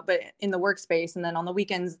but in the workspace, and then on the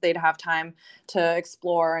weekends they'd have time to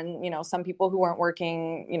explore. And some people who weren't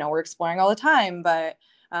working, were exploring all the time. But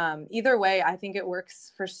either way, I think it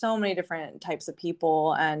works for so many different types of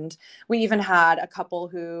people. And we even had a couple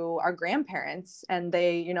who are grandparents and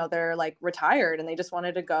they, they're like retired and they just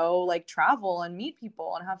wanted to go like travel and meet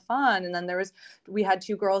people and have fun. And then we had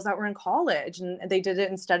two girls that were in college and they did it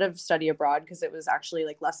instead of study abroad because it was actually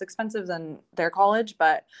like less expensive than their college.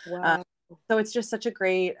 But Wow. so it's just such a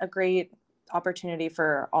great opportunity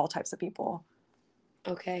for all types of people.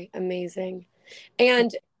 Okay, amazing.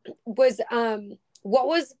 And was what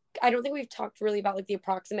was I don't think we've talked really about like the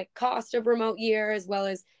approximate cost of remote year, as well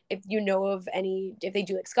as if you know of any, if they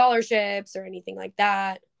do like scholarships or anything like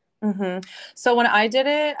that. So when I did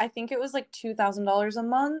it, I think it was like $2,000 a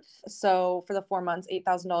month. So for the 4 months,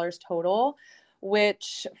 $8,000 total,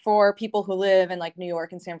 which for people who live in like New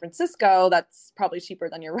York and San Francisco, that's probably cheaper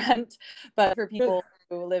than your rent. But for people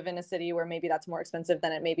who live in a city where maybe that's more expensive,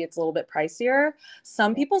 then maybe it's a little bit pricier.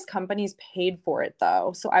 Some people's companies paid for it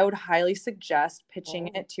though. So I would highly suggest pitching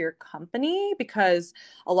it to your company, because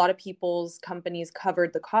a lot of people's companies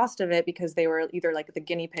covered the cost of it because they were either like the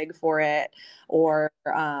guinea pig for it, or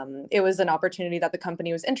it was an opportunity that the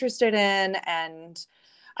company was interested in. And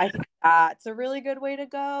I think that's a really good way to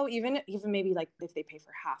go. Even maybe like if they pay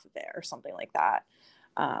for half of it or something like that.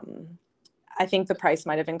 I think the price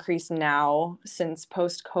might have increased now since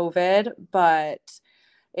post COVID, but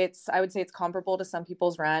I would say it's comparable to some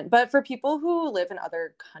people's rent. But for people who live in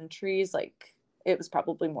other countries, like it was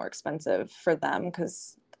probably more expensive for them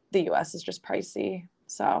because the US is just pricey.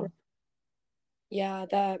 So Yeah,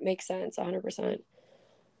 that makes sense. 100%.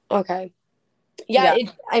 Okay. Yeah,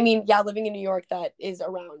 I mean, yeah, living in New York, that is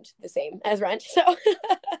around the same as rent. So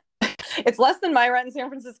it's less than my rent in San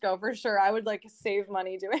Francisco for sure. I would like save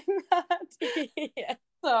money doing that. Yeah.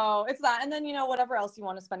 So it's that. And then, whatever else you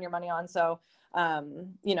want to spend your money on. So,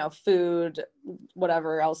 food,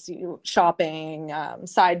 whatever else, shopping,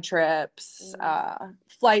 side trips,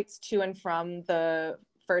 flights to and from the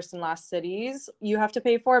first and last cities you have to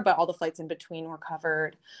pay for, but all the flights in between were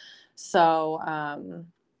covered. So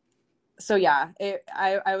yeah,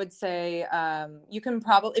 I would say you can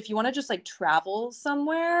probably, if you want to just like travel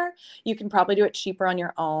somewhere, you can probably do it cheaper on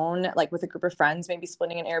your own, like with a group of friends, maybe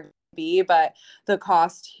splitting an Airbnb. But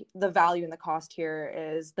the value and the cost here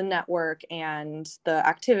is the network and the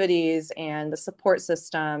activities and the support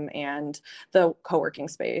system and the co-working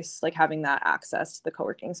space, like having that access to the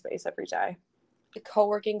co-working space every day. The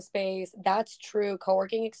co-working space, that's true.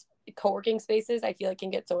 Co-working spaces, I feel like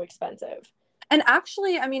can get so expensive. And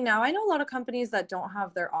actually, I mean, now I know a lot of companies that don't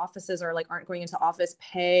have their offices or like aren't going into office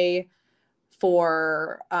pay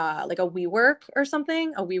for like a WeWork or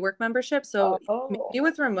something, a WeWork membership. So maybe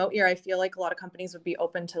with remote year, I feel like a lot of companies would be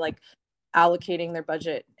open to like allocating their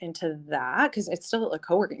budget into that, because it's still a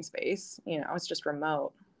co-working space, it's just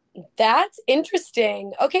remote. That's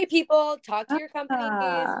interesting. Okay, people, talk to your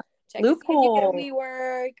companies. Check to see if you get a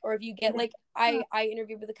WeWork, or if you get like I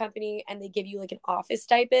interviewed with a company and they give you like an office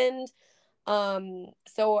stipend.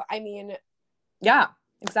 So I mean, yeah,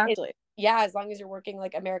 exactly. As long as you're working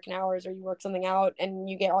like American hours, or you work something out and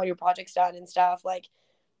you get all your projects done and stuff, like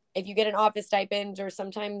if you get an office stipend, or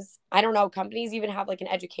sometimes, I don't know, companies even have like an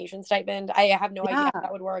education stipend. I have no idea how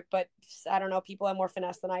that would work, but I don't know, people have more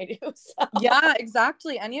finesse than I do. So. Yeah,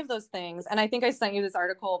 exactly. Any of those things. And I think I sent you this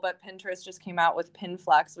article, but Pinterest just came out with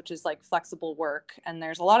PinFlex, which is like flexible work. And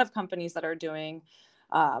there's a lot of companies that are doing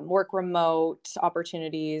work remote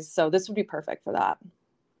opportunities. So this would be perfect for that.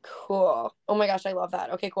 Cool. Oh my gosh, I love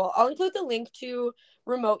that. Okay, cool. I'll include the link to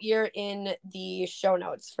remote year in the show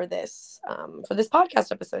notes for this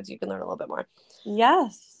podcast episode, so you can learn a little bit more.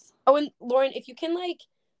 Yes. Oh, and Lauren, if you can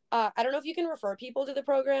I don't know if you can refer people to the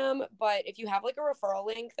program, but if you have like a referral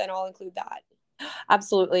link, then I'll include that.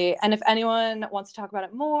 Absolutely. And if anyone wants to talk about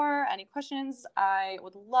it more, any questions, I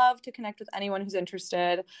would love to connect with anyone who's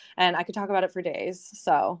interested, and I could talk about it for days.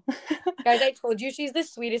 So guys, I told you she's the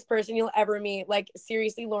sweetest person you'll ever meet. Like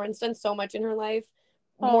seriously, Lauren's done so much in her life,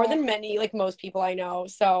 more than many, like most people I know.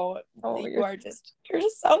 So you're just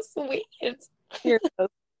so sweet. You're so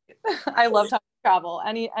sweet. I love talking travel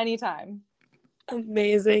anytime.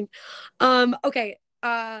 Amazing. Okay.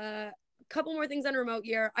 Couple more things on remote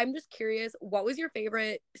year. I'm just curious, what was your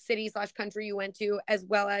favorite city/country you went to, as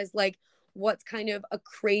well as like what's kind of a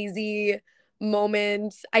crazy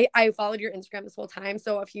moment? I followed your Instagram this whole time,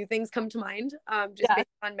 so a few things come to mind, based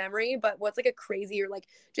on memory. But what's like a crazy or like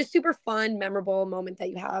just super fun, memorable moment that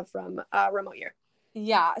you have from remote year?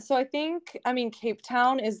 Yeah, so I mean, Cape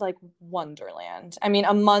Town is like Wonderland. I mean,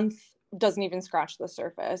 a month doesn't even scratch the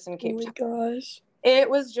surface in Cape Town. Oh my gosh. It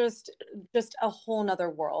was just a whole nother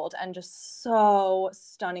world, and just so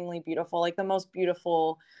stunningly beautiful. Like the most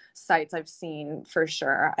beautiful sights I've seen for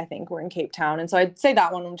sure, I think, were in Cape Town. And so I'd say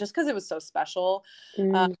that one just because it was so special.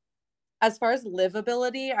 As far as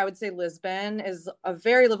livability, I would say Lisbon is a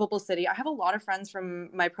very livable city. I have a lot of friends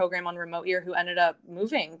from my program on remote year who ended up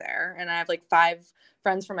moving there. And I have like 5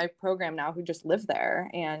 friends from my program now who just live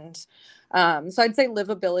there. And so I'd say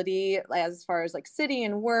livability as far as like city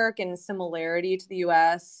and work and similarity to the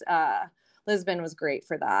US, Lisbon was great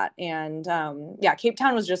for that. And Cape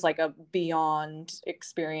Town was just like a beyond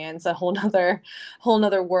experience, a whole nother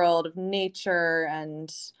world of nature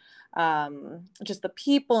and just the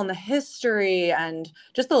people and the history and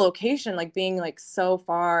just the location, like being like so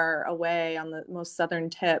far away on the most southern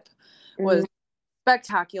tip was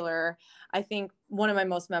spectacular. I think one of my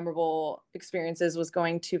most memorable experiences was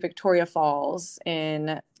going to Victoria Falls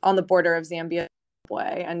on the border of Zambia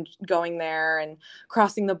and going there and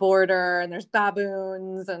crossing the border, and there's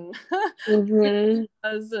baboons and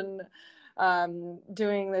and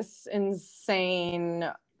doing this insane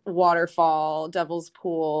waterfall, Devil's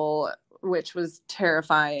Pool, which was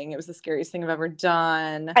terrifying. It was the scariest thing I've ever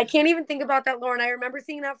done. I can't even think about that, Lauren. I remember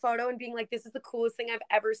seeing that photo and being like, this is the coolest thing I've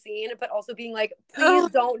ever seen, but also being like, please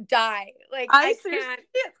don't die. Like, I seriously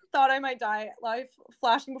thought I might die. Life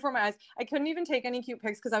flashing before my eyes. I couldn't even take any cute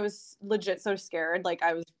pics because I was legit so scared. Like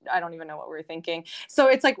I don't even know what we were thinking. So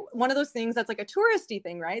it's like one of those things that's like a touristy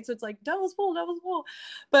thing, right? So it's like Devil's Pool.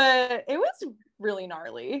 But it was really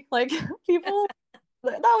gnarly. Like people,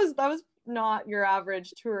 that was not your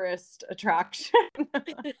average tourist attraction.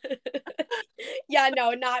 Yeah,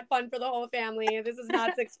 no, not fun for the whole family. This is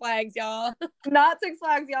not Six Flags, y'all. Not Six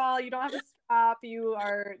Flags, y'all. You don't have to stop. You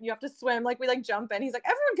have to swim. Like we like jump in. He's like,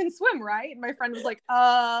 everyone can swim, right? And my friend was like,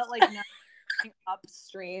 like no,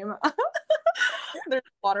 upstream. There's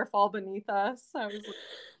a waterfall beneath us. I was like,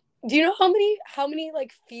 do you know how many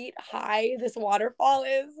like feet high this waterfall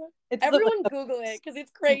is? Everyone Google it because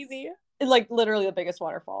it's crazy. It's like literally the biggest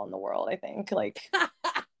waterfall in the world, I think. Like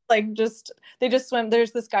like they just swim.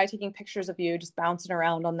 There's this guy taking pictures of you just bouncing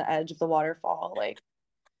around on the edge of the waterfall. Like,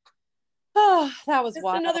 oh, that was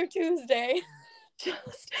wild. Another Tuesday.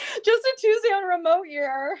 just a Tuesday on a remote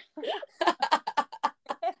year.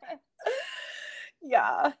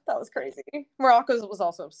 Yeah, that was crazy. Morocco was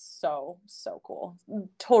also so cool.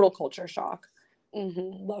 Total culture shock.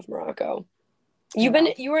 Love Morocco. You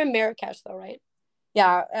were in Marrakesh though, right?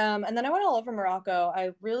 Yeah, and then I went all over Morocco.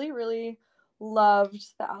 I really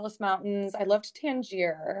loved the Atlas Mountains. I loved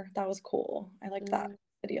Tangier. That was cool. I liked that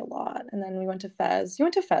city a lot. And then we went to Fez. You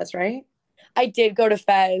went to Fez, right? I did go to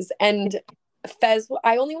Fez, and Fez,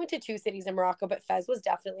 I only went to 2 cities in Morocco, but Fez was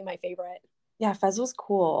definitely my favorite. Yeah, Fez was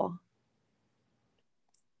cool.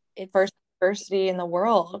 It's first university in the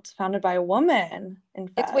world, founded by a woman in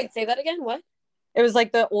Fez. Wait, say that again. What? It was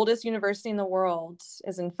like the oldest university in the world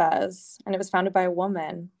is in Fez, and it was founded by a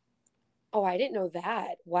woman. Oh, I didn't know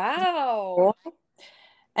that. Wow.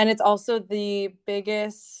 And it's also the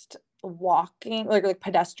biggest walking, like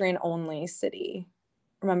pedestrian only city.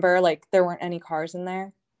 Remember, like there weren't any cars in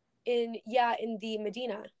there? In the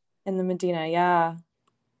Medina. In the Medina, yeah.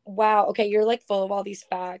 Wow. Okay, you're like full of all these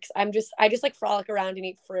facts. I just like frolic around and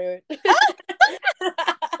eat fruit.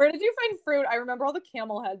 Where did you find fruit? I remember all the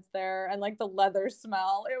camel heads there and like the leather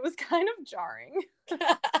smell. It was kind of jarring.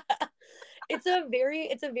 It's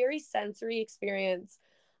a very sensory experience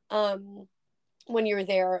when you're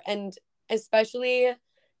there, and especially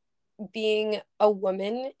being a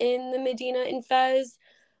woman in the Medina in Fez.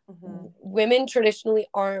 Women traditionally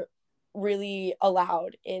aren't really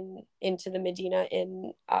allowed into the Medina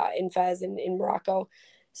in Fez and in Morocco.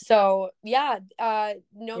 So yeah,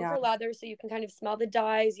 known for leather, so you can kind of smell the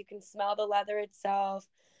dyes, you can smell the leather itself,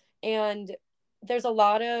 and there's a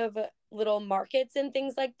lot of little markets and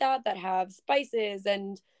things like that have spices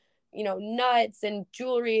and nuts and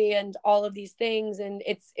jewelry and all of these things, and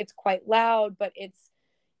it's quite loud, but it's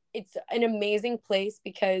an amazing place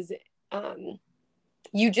because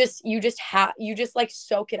you just like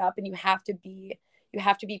soak it up, and you have to be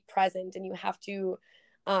present, and you have to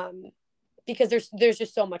because there's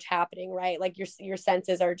just so much happening, right? Like your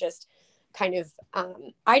senses are just kind of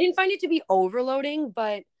I didn't find it to be overloading,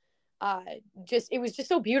 but it was just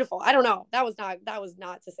so beautiful. I don't know. That was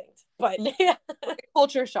not succinct, but yeah.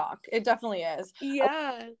 Culture shock. It definitely is.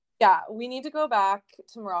 Yeah. Yeah, we need to go back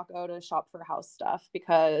to Morocco to shop for house stuff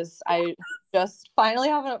because I just finally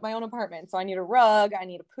have my own apartment. So I need a rug, I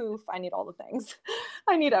need a poof, I need all the things.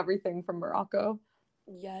 I need everything from Morocco.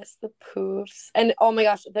 Yes, the poofs. And oh my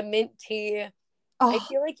gosh, the mint tea. I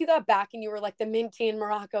feel like you got back and you were like, the mint tea in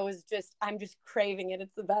Morocco is I'm just craving it.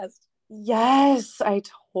 It's the best. Yes, I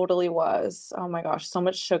totally was. Oh my gosh, so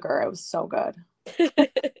much sugar. It was so good.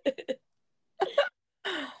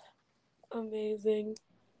 Amazing.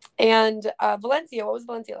 And Valencia, what was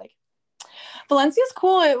Valencia like? Valencia's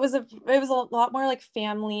cool. It was a lot more like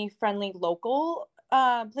family friendly local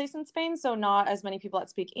place in Spain, so not as many people that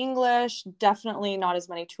speak English, definitely not as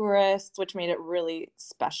many tourists, which made it really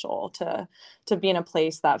special to be in a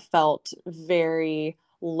place that felt very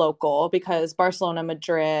local, because Barcelona,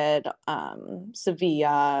 Madrid,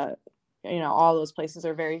 Sevilla, all those places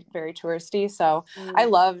are very, very touristy. So I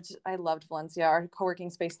loved Valencia. Our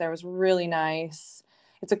co-working space there was really nice.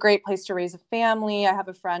 it's a great place to raise a family. I have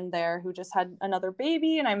a friend there who just had another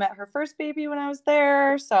baby, and I met her first baby when I was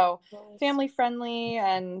there. So family friendly,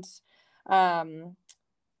 and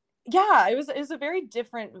yeah, it was a very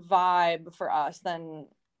different vibe for us than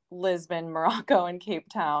Lisbon, Morocco, and Cape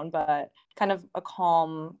Town, but kind of a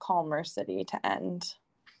calmer city to end.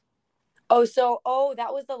 Oh,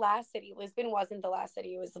 that was the last city. Lisbon wasn't the last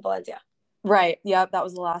city. It was Valencia. Right. Yep. That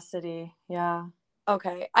was the last city. Yeah.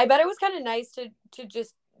 Okay. I bet it was kind of nice to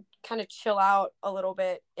just kind of chill out a little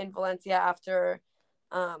bit in Valencia after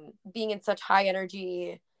being in such high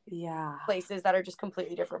energy places that are just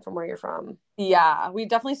completely different from where you're from. Yeah, we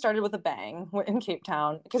definitely started with a bang in Cape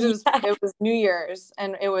Town because it was New Year's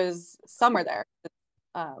and it was summer there,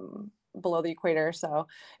 below the equator. So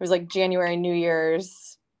it was like January, New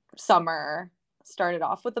Year's, summer. Started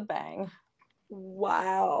off with a bang.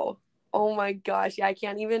 Wow. Oh my gosh. Yeah,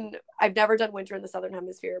 I've never done winter in the Southern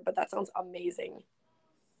Hemisphere, but that sounds amazing.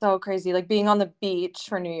 So crazy. Like being on the beach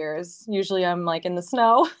for New Year's. Usually I'm like in the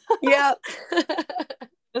snow. Yeah.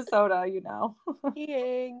 Minnesota,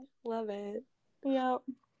 Skiing. Love it. Yep.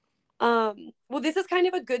 Well, this is kind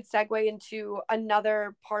of a good segue into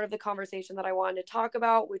another part of the conversation that I wanted to talk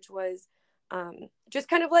about, which was just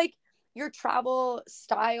kind of like your travel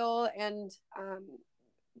style. And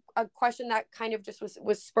a question that kind of just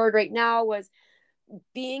was spurred right now was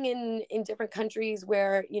being in different countries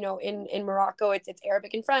where, in Morocco it's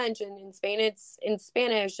Arabic and French, and in Spain it's in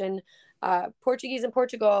Spanish, and Portuguese in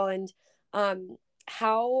Portugal. And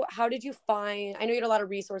how did you find, I know you had a lot of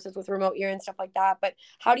resources with remote year and stuff like that, but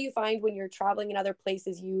how do you find when you're traveling in other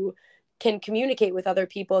places you can communicate with other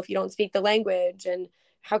people if you don't speak the language? And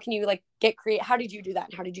how can you like how did you do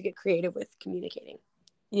that? How did you get creative with communicating?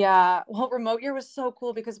 Yeah, well, remote year was so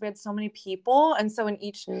cool because we had so many people. And so if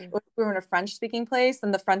we were in a French speaking place,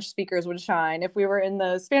 then the French speakers would shine. If we were in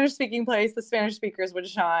the Spanish speaking place, the Spanish speakers would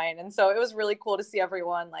shine. And so it was really cool to see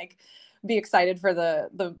everyone like be excited for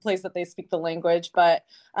the place that they speak the language. But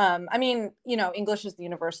I mean, English is the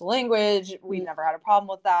universal language. We've never had a problem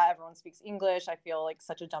with that. Everyone speaks English. I feel like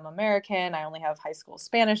such a dumb American. I only have high school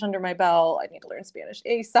Spanish under my belt. I need to learn Spanish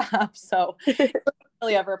ASAP. So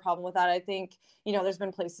really ever a problem with that. I think, there's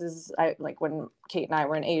been places like when Kate and I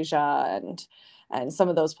were in Asia and some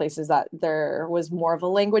of those places that there was more of a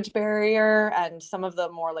language barrier, and some of the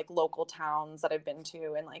more like local towns that I've been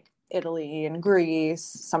to in like Italy and Greece,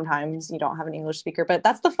 sometimes you don't have an English speaker, but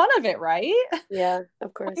that's the fun of it, right? Yeah,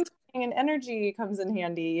 of course. And energy comes in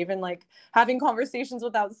handy, even like having conversations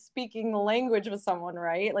without speaking the language with someone,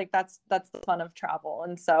 right? Like that's the fun of travel.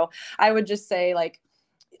 And so I would just say, like,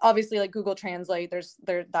 obviously like Google Translate,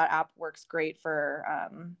 that app works great for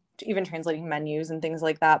even translating menus and things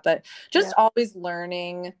like that, but just always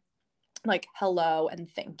learning like hello and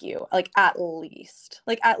thank you, like at least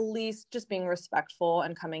just being respectful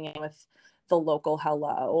and coming in with the local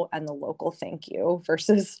hello and the local thank you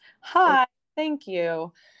versus hi, thank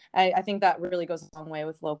you. I think that really goes a long way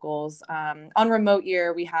with locals. On remote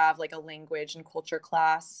year, we have like a language and culture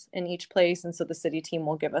class in each place. And so the city team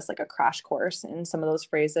will give us like a crash course in some of those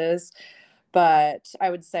phrases. But I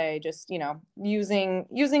would say just, using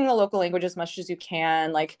the local language as much as you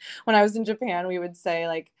can. Like when I was in Japan, we would say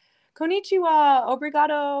like, konnichiwa,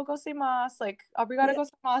 obrigado gozaimasu, like obrigado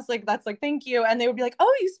gozaimasu, like that's like thank you. And they would be like,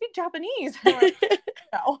 oh, you speak Japanese.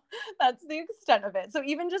 No, that's the extent of it. So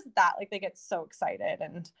even just that, like they get so excited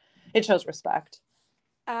and it shows respect.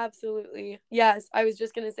 Absolutely. Yes, I was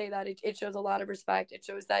just gonna say that it shows a lot of respect. It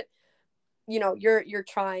shows that you're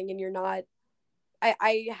trying and you're not.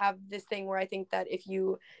 I have this thing where I think that if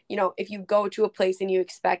you go to a place and you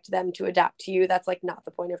expect them to adapt to you, that's like not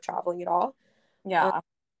the point of traveling at all. Yeah.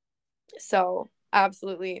 So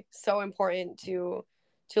absolutely, so important to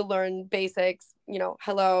learn basics.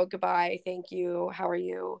 Hello, goodbye, thank you, how are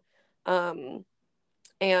you,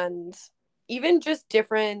 and even just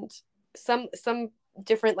some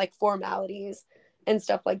different like formalities and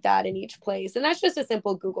stuff like that in each place. And that's just a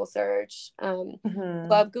simple Google search.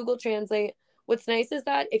 Love Google Translate. What's nice is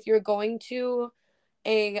that if you're going to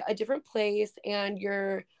a different place and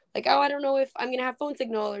you're like, oh, I don't know if I'm going to have phone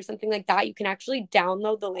signal or something like that, you can actually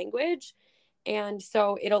download the language. And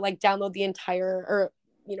so it'll like download the entire, or,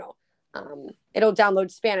 it'll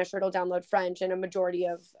download Spanish or it'll download French and a majority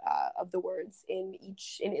of the words in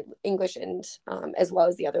English and as well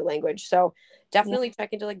as the other language. So definitely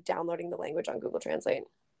check into like downloading the language on Google Translate.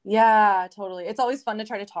 Yeah, totally. It's always fun to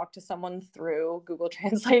try to talk to someone through Google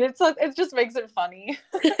Translate. It just makes it funny.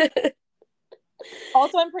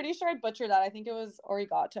 Also, I'm pretty sure I butchered that. I think it was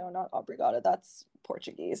origato, not obrigado. That's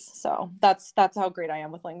Portuguese. So that's how great I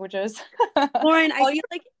am with languages. Lauren, I feel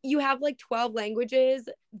like you have like 12 languages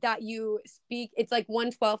that you speak. It's like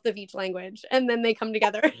 1/12 of each language, and then they come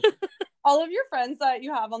together. All of your friends that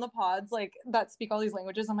you have on the pods, like that speak all these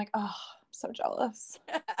languages, I'm like, oh, I'm so jealous.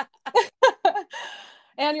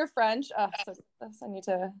 And you're French. Oh, so jealous. I need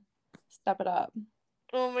to step it up.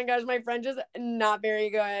 Oh my gosh, my French is not very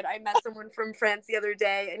good. I met someone from France the other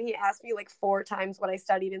day and he asked me like 4 times what I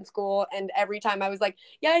studied in school. And every time I was like,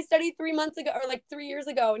 yeah, I studied 3 months ago or like 3 years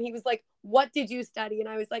ago. And he was like, what did you study? And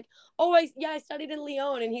I was like, oh, I studied in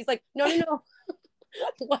Lyon. And he's like, no.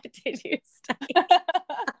 What did you study?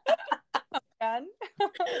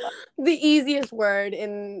 The easiest word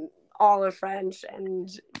in all of French and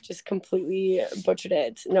just completely butchered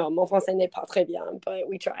it. No, mon français n'est pas très bien, but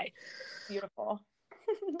we try. Beautiful.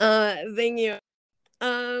 Thank you.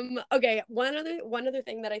 Okay, one other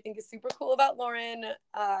thing that I think is super cool about Lauren,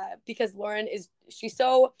 because she's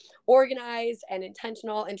so organized and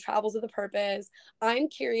intentional and travels with a purpose. I'm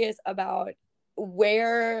curious about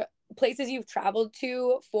where places you've traveled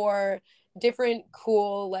to for different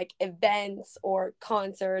cool like events or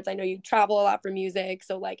concerts. I know you travel a lot for music,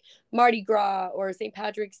 so like Mardi Gras or St.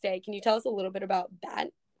 Patrick's Day. Can you tell us a little bit about that?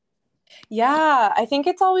 Yeah, I think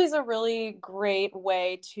it's always a really great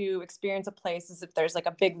way to experience a place is if there's like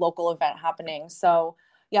a big local event happening. So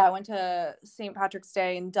yeah, I went to St. Patrick's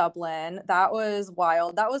Day in Dublin. That was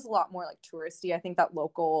wild. That was a lot more like touristy. I think that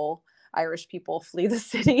local Irish people flee the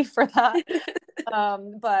city for that.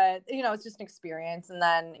 But it's just an experience. And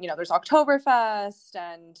then there's Oktoberfest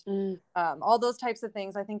and all those types of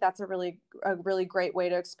things. I think that's a really great way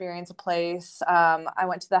to experience a place. I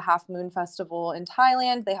went to the Half Moon Festival in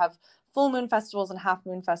Thailand. They have full moon festivals and half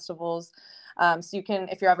moon festivals. So you can,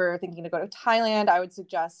 if you're ever thinking to go to Thailand, I would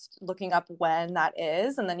suggest looking up when that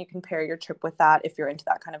is, and then you can pair your trip with that if you're into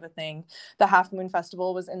that kind of a thing. The Half Moon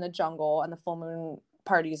Festival was in the jungle, and the full moon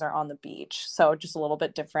parties are on the beach, so just a little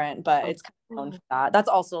bit different, but it's kind of known for that. That's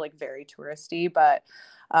also like very touristy, but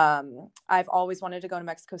I've always wanted to go to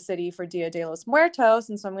Mexico City for Dia de los Muertos,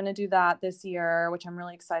 and so I'm going to do that this year, which I'm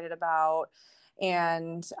really excited about.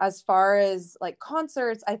 And as far as like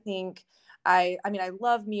concerts, I think I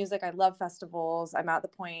love music. I love festivals. I'm at the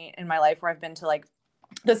point in my life where I've been to like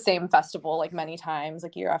the same festival like many times,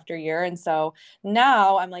 like year after year. And so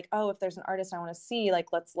now I'm like, oh, if there's an artist I want to see, like,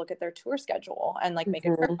 let's look at their tour schedule and like make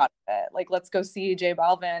a trip out of it. Like, let's go see J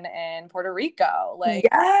Balvin in Puerto Rico. Like,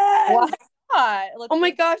 yes! Why not? Oh my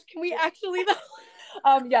gosh, can we actually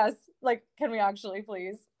yes. Like, can we actually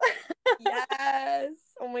please? Yes.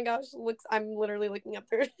 Oh my gosh, I'm literally looking up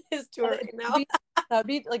his tour right now. That'd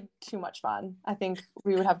be like too much fun. I think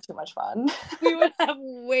we would have too much fun. We would have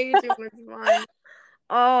way too much fun.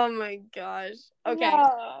 Oh my gosh. Okay.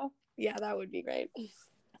 Yeah, that would be great.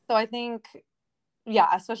 So I think, yeah,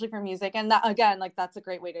 especially for music, and that again, like that's a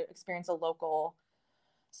great way to experience a local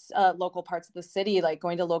parts of the city, like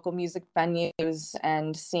going to local music venues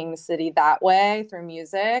and seeing the city that way through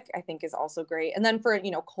music, I think is also great. And then for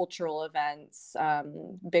cultural events,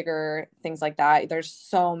 bigger things like that, there's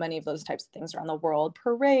so many of those types of things around the world,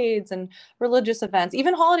 parades and religious events,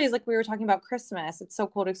 even holidays, like we were talking about Christmas. It's so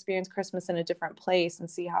cool to experience Christmas in a different place and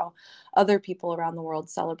see how other people around the world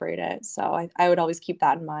celebrate it. So I would always keep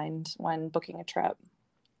that in mind when booking a trip.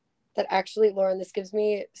 That actually, Lauren, this gives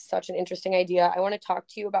me such an interesting idea. I want to talk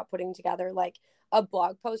to you about putting together like a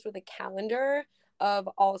blog post with a calendar of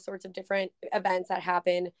all sorts of different events that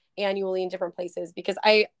happen annually in different places, because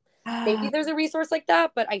maybe there's a resource like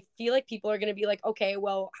that, but I feel like people are going to be like, okay,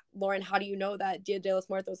 well, Lauren, how do you know that Dia de los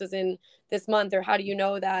Muertos is in this month? Or how do you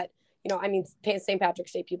know that, St.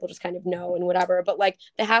 Patrick's Day, people just kind of know and whatever. But like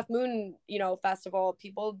the Half Moon, festival,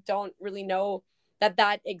 people don't really know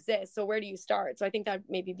that exists. So where do you start? So I think that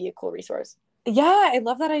maybe be a cool resource. Yeah, I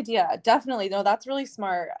love that idea. Definitely. No, that's really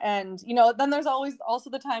smart. And, then there's always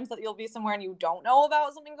also the times that you'll be somewhere and you don't know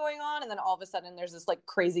about something going on. And then all of a sudden there's this like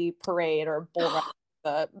crazy parade or bull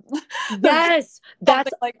run. Yes,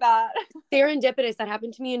 that's like that. Serendipitous. That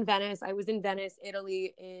happened to me in Venice. I was in Venice,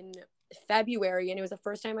 Italy in February, and it was the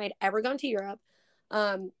first time I'd ever gone to Europe.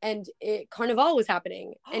 And Carnival was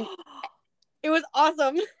happening and it was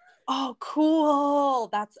awesome. Oh, cool.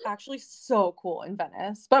 That's actually so cool in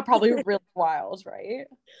Venice, but probably really wild, right?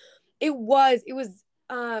 It was,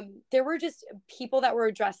 there were just people that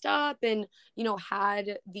were dressed up and,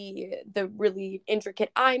 had the really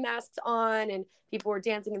intricate eye masks on, and people were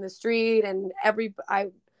dancing in the street, and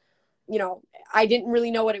I didn't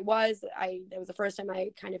really know what it was. It was the first time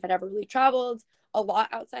I kind of had ever really traveled a lot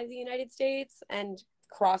outside the United States and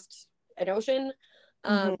crossed an ocean.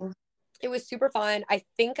 It was super fun. I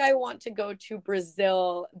think I want to go to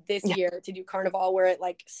Brazil this Yeah. year to do Carnival where it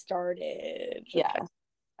like started. Yeah.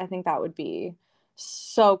 I think that would be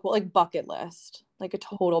so cool. Like bucket list, like a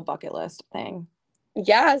total bucket list thing.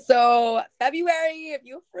 Yeah, so February, if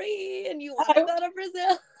you're free and you want to I, go to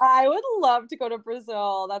Brazil. I would love to go to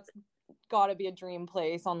Brazil. That's got to be a dream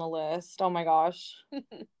place on the list. Oh my gosh.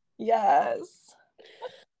 Yes.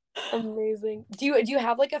 Amazing. Do you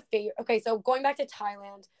have like a favorite? Okay, so going back to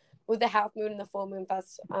Thailand with the half moon and the full moon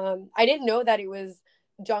fest, I didn't know that it was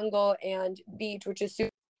jungle and beach, which is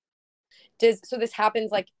super. So this happens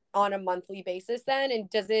like on a monthly basis then, and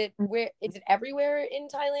does it where is it everywhere in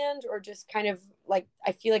Thailand or just kind of like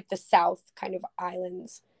I feel like the south kind of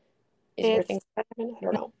islands is where It's things happen. I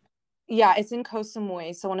don't know. Yeah, it's in Koh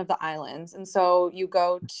Samui, so one of the islands. And so you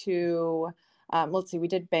go to, let's see, we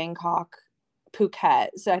did Bangkok, Phuket.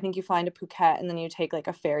 So I think you fly into Phuket and then you take like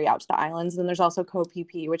a ferry out to the islands. And then there's also Koh Phi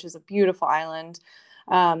Phi, which is a beautiful island.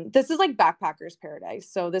 This is like backpackers paradise.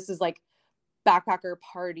 So this is like backpacker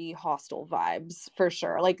party hostel vibes for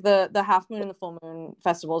sure. Like the half moon and the full moon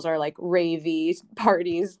festivals are like ravey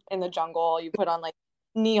parties in the jungle. You put on like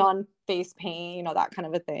neon face paint, that kind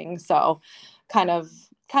of a thing. So kind of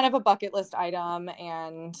a bucket list item,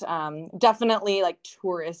 and definitely like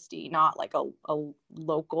touristy, not like a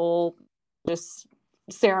local just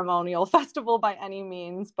ceremonial festival by any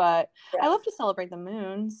means, but I love to celebrate the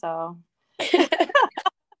moon, so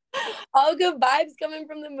All good vibes coming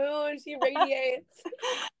from the moon. She radiates.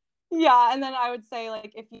 yeah. And then I would say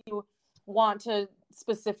like if you want to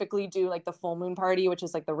specifically do like the full moon party, which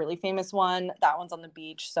is like the really famous one, that one's on the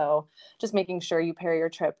beach, so just making sure you pair your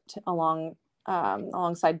trip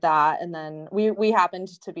alongside that. And then we happened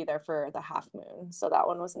to be there for the half moon, so that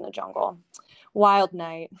one was in the jungle. Wild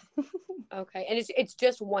night. Okay, and it's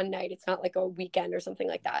just one night. It's not like a weekend or something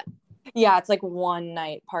like that. Yeah, it's like one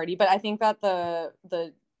night party, but I think that the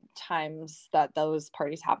times that those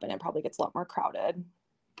parties happen, it probably gets a lot more crowded.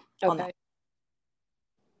 Okay.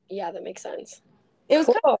 Yeah, that makes sense. It was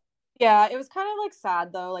Cool. Yeah, it was kind of like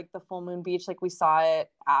sad though, like the full moon beach, like we saw it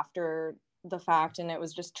after the fact and it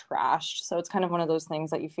was just trashed. So it's kind of one of those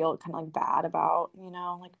things that you feel kind of like bad about,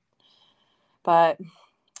 like, but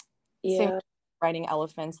same Yeah. riding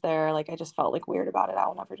elephants there. Like I just felt like weird about it. I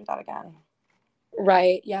will never do that again.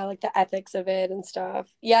 Right. Yeah, like the ethics of it and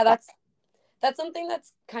stuff. Yeah, that's something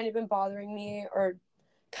that's kind of been bothering me or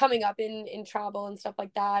coming up in travel and stuff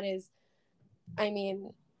like that is I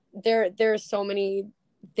mean, there's so many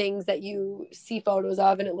things that you see photos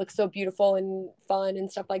of and it looks so beautiful and fun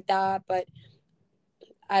and stuff like that, but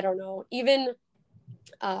I don't know. Even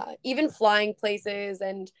flying places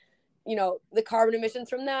and the carbon emissions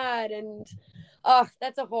from that and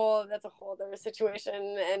that's a whole other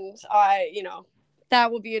situation and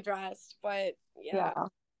that will be addressed, but yeah,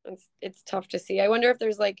 Yeah. it's tough to see. I wonder if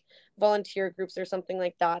there's like volunteer groups or something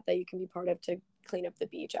like that you can be part of to clean up the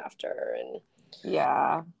beach after. And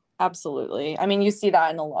Yeah, absolutely. I mean, you see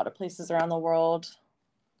that in a lot of places around the world.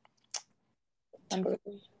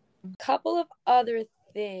 totally. Couple of other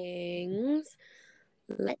things.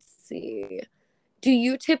 Let's see. Do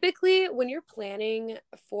you typically, when you're planning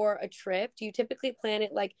for a trip, do you typically plan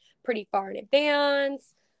it like pretty far in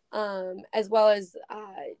advance? As well as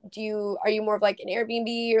are you more of like an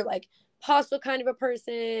Airbnb or like hostel kind of a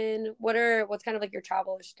person? What's kind of like your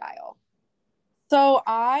travel style? So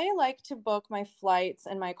I like to book my flights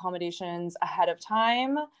and my accommodations ahead of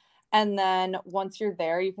time. And then once you're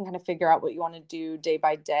there, you can kind of figure out what you want to do day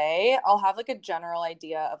by day. I'll have like a general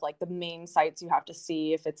idea of like the main sites you have to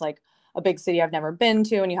see. If it's like a big city I've never been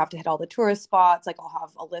to and you have to hit all the tourist spots, like I'll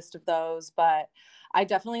have a list of those. But I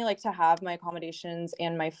definitely like to have my accommodations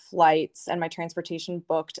and my flights and my transportation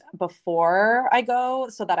booked before I go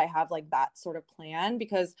so that I have like that sort of plan.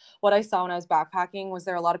 Because what I saw when I was backpacking was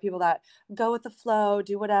there are a lot of people that go with the flow,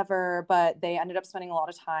 do whatever, but they ended up spending a lot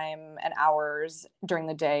of time and hours during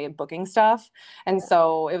the day booking stuff. And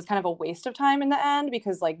so it was kind of a waste of time in the end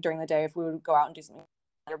because like during the day, if we would go out and do something,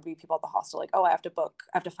 there would be people at the hostel like, oh, I have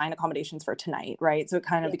to find accommodations for tonight, right? So it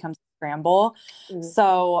kind of becomes a scramble. Mm-hmm.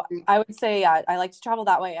 So I would say, yeah, I like to travel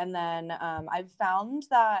that way. And then I've found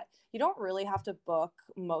that you don't really have to book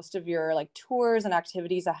most of your like tours and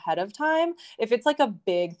activities ahead of time. If it's like a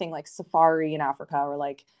big thing like safari in Africa or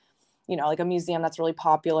like like a museum that's really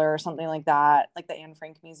popular or something like that, like the Anne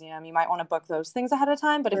Frank Museum, you might want to book those things ahead of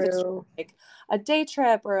time. But if it's like a day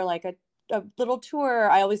trip or like a little tour,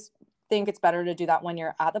 I always think it's better to do that when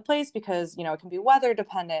you're at the place because, you know, it can be weather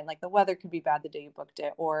dependent. Like the weather could be bad the day you booked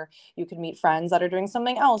it, or you could meet friends that are doing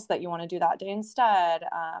something else that you want to do that day instead.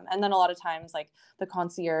 And then a lot of times, like the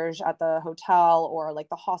concierge at the hotel or like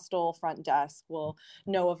the hostel front desk will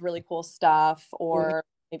know of really cool stuff, or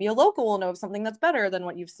maybe a local will know of something that's better than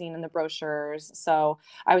what you've seen in the brochures. So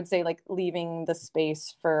I would say like leaving the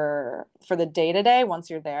space for the day to day once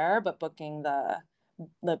you're there, but booking the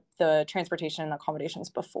transportation and accommodations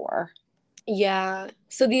before. Yeah.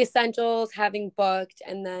 So the essentials, having booked,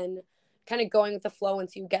 and then kind of going with the flow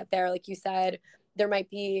once you get there. Like you said, you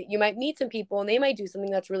might meet some people and they might do something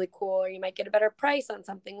that's really cool, or you might get a better price on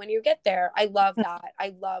something when you get there. I love that.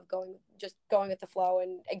 I love going with the flow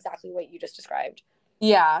and exactly what you just described.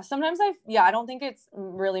 Yeah, sometimes I don't think it's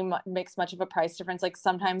really makes much of a price difference. Like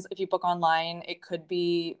sometimes if you book online, it could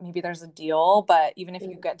be maybe there's a deal, but even if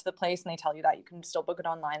you get to the place and they tell you that, you can still book it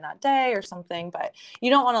online that day or something. But you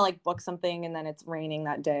don't want to like book something and then it's raining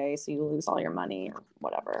that day, so you lose all your money or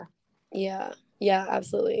whatever. Yeah. Yeah,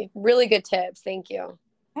 absolutely. Really good tips. Thank you.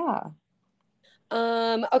 Yeah.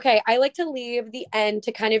 Okay, I like to leave the end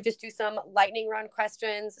to kind of just do some lightning round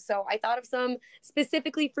questions. So I thought of some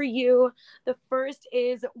specifically for you. The first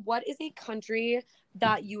is, what is a country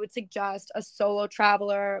that you would suggest a solo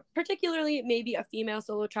traveler, particularly maybe a female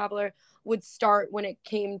solo traveler, would start when it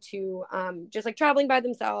came to just like traveling by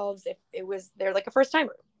themselves if it was they're like a first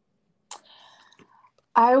timer?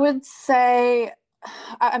 I would say,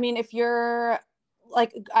 I mean, if you're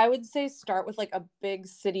like, I would say start with like a big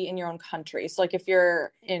city in your own country. So, like, if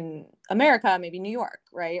you're in America, maybe New York,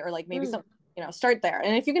 right? Or like maybe some, you know, start there.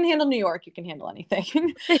 And if you can handle New York, you can handle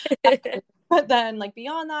anything. But then, like,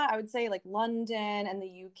 beyond that, I would say like London and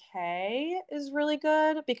the UK is really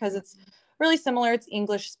good because it's really similar. It's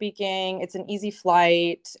English speaking, it's an easy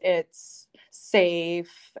flight, it's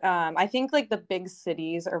safe. I think like the big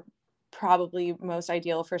cities are probably most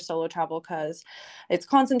ideal for solo travel because it's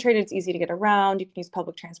concentrated, it's easy to get around, you can use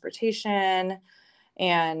public transportation,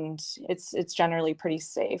 and it's generally pretty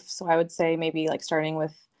safe. So I would say maybe like starting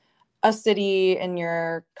with a city in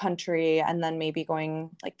your country and then maybe going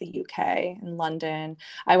like the UK and London.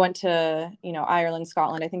 I went to, you know, Ireland,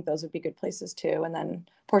 Scotland. I think those would be good places too. And then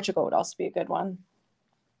Portugal would also be a good one.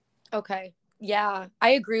 Okay. Yeah, I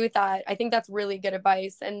agree with that. I think that's really good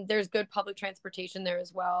advice. And there's good public transportation there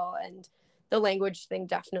as well. And the language thing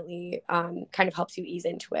definitely kind of helps you ease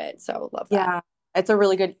into it. So love that. Yeah, it's a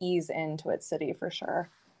really good ease into its city for sure.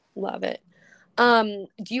 Love it. Do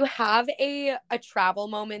you have a travel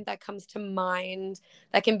moment that comes to mind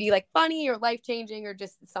that can be like funny or life changing or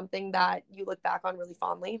just something that you look back on really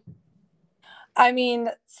fondly? I mean,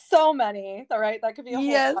 so many, all right? That could be a whole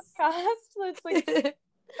Yes. podcast. It's like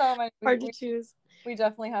so many. Hard to choose. We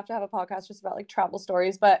definitely have to have a podcast just about like travel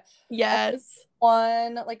stories. But Yes.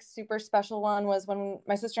 one like super special one was when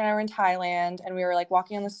my sister and I were in Thailand and we were like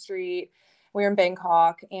walking on the street. We were in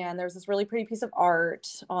Bangkok and there was this really pretty piece of art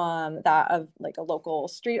that of like a local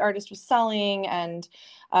street artist was selling. And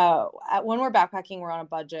when we're backpacking, we're on a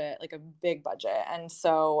budget, like a big budget. And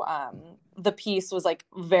so the piece was like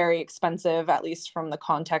very expensive, at least from the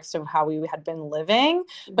context of how we had been living.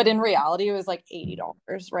 But in reality, it was like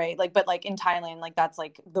 $80, right? Like, but like in Thailand, like that's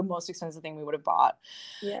like the most expensive thing we would have bought.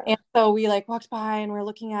 Yeah. And so we like walked by and we're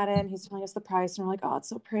looking at it and he's telling us the price and we're like, oh, it's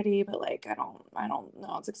so pretty, but like I don't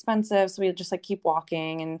know, it's expensive. So we just like keep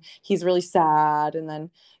walking and he's really sad. And then,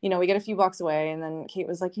 you know, we get a few blocks away and then Kate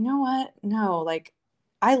was like, you know what? No, like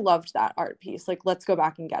I loved that art piece. Like, let's go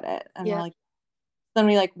back and get it. And Yeah. we're like, then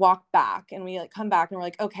we like walk back and we like come back and we're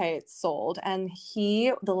like, okay, it's sold. And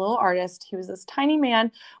the little artist, he was this tiny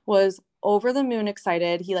man, was over the moon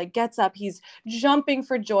excited. He like gets up, he's jumping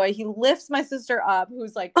for joy. He lifts my sister up,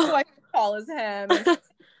 who's like twice as tall as him, and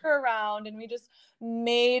her around. And we just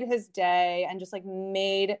made his day and just like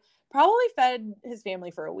probably fed his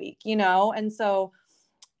family for a week, you know? And so,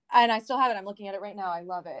 and I still have it. I'm looking at it right now. I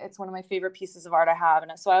love it. It's one of my favorite pieces of art I have.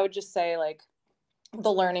 And so I would just say like,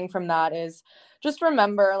 the learning from that is just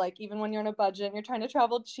remember, like, even when you're on a budget and you're trying to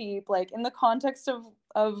travel cheap, like in the context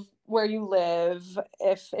of where you live,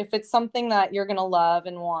 if it's something that you're going to love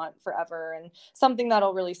and want forever and something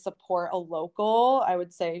that'll really support a local, I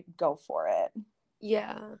would say go for it.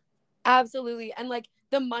 Yeah, absolutely. And like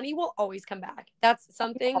the money will always come back. That's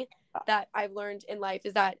something that I've learned in life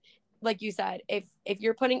is that, like you said, if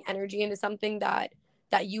you're putting energy into something that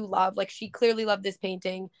you love, like she clearly loved this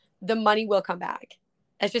painting, the money will come back.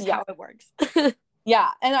 That's just how it works. Yeah.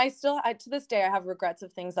 And to this day, I have regrets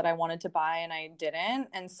of things that I wanted to buy and I didn't.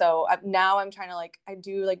 And so now I'm trying to like, I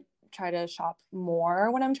do like try to shop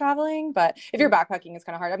more when I'm traveling, but if you're backpacking, it's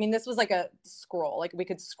kind of hard. I mean, this was like a scroll, like we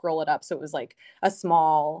could scroll it up. So it was like a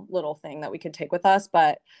small little thing that we could take with us.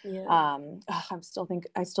 But I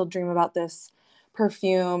still dream about this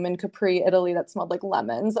perfume in Capri, Italy that smelled like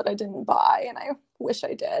lemons that I didn't buy. And I wish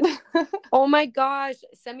I did. Oh my gosh.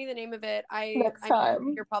 Send me the name of it. Next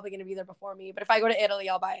time. You're probably going to be there before me, but if I go to Italy,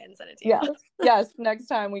 I'll buy it and send it to you. Yes. Yes. Next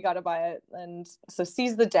time we got to buy it. And so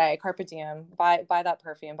seize the day, carpe diem, buy that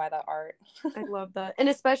perfume, buy that art. I love that. And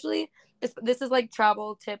especially this is like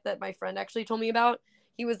travel tip that my friend actually told me about.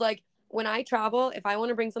 He was like, when I travel, if I want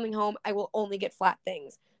to bring something home, I will only get flat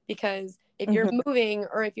things, because if you're moving,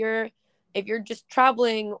 or if you're just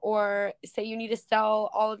traveling, or say you need to sell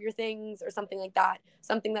all of your things or something like that,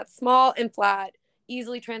 something that's small and flat,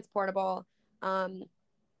 easily transportable,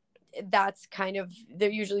 that's kind of, they're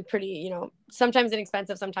usually pretty, sometimes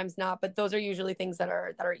inexpensive, sometimes not, but those are usually things that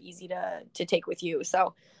are easy to take with you.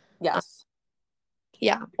 So yes.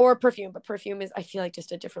 Yeah, or perfume, but perfume is, I feel like,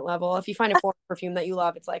 just a different level. If you find a foreign perfume that you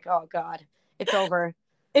love, it's like, oh God, it's over.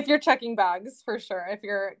 If you're checking bags, for sure. If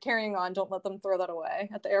you're carrying on, don't let them throw that away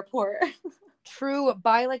at the airport. True.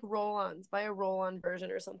 Buy like roll-ons. Buy a roll-on version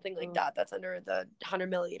or something like that. That's under the 100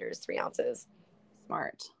 milliliters, 3 ounces.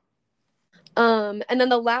 Smart. And then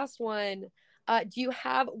the last one, do you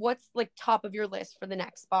have, what's like top of your list for the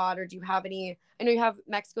next spot? Or do you have any, I know you have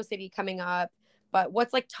Mexico City coming up, but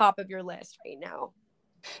what's like top of your list right now?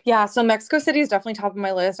 Yeah, so Mexico City is definitely top of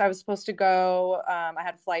my list. I was supposed to go. I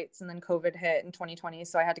had flights and then COVID hit in 2020,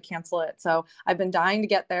 so I had to cancel it. So I've been dying to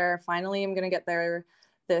get there. Finally, I'm going to get there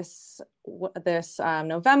this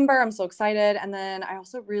November. I'm so excited. And then I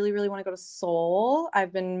also really, really want to go to Seoul.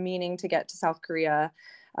 I've been meaning to get to South Korea.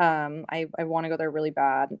 I want to go there really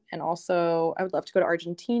bad. And also I would love to go to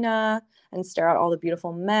Argentina and stare at all the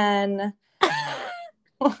beautiful men.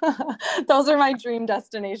 Those are my dream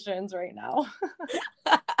destinations right now.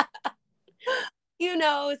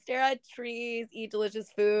 Stare at trees, eat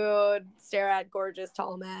delicious food, stare at gorgeous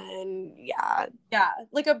tall men. Yeah. Yeah,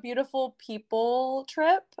 like a beautiful people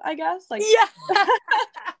trip, I guess. Like, yeah.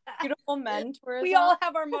 Beautiful men tourism. We all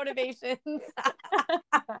have our motivations.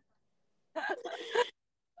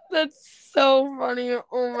 That's so funny.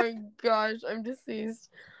 Oh my gosh, I'm deceased.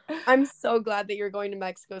 I'm so glad that you're going to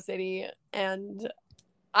Mexico City, and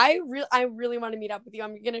I really want to meet up with you.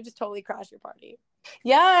 I'm gonna just totally crash your party.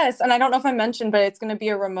 Yes, and I don't know if I mentioned, but it's going to be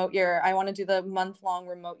a remote year. I want to do the month-long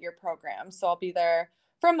remote year program, so I'll be there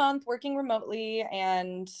for a month working remotely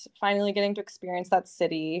and finally getting to experience that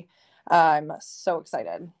city. I'm so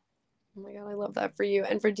excited. Oh my God, I love that for you.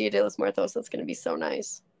 And for Dia de los Muertos, that's going to be so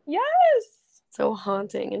nice. Yes. So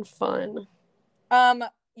haunting and fun.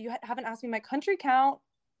 You haven't asked me my country count.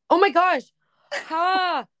 Oh my gosh.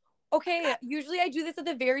 Ha. Okay, usually I do this at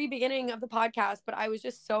the very beginning of the podcast, but I was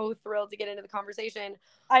just so thrilled to get into the conversation.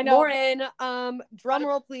 I know. Lauren, drum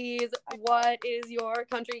roll please. What is your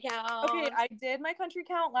country count? Okay, I did my country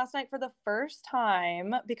count last night for the first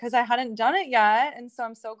time because I hadn't done it yet, and so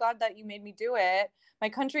I'm so glad that you made me do it. My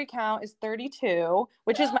country count is 32,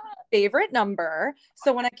 which is my favorite number.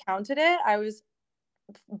 So when I counted it, I was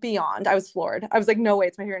floored. I was like, no way,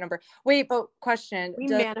 it's my favorite number. Wait, but question. We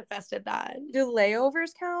manifested that. Do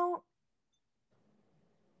layovers count?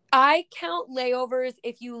 I count layovers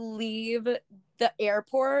if you leave the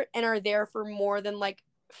airport and are there for more than like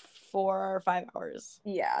 4 or 5 hours.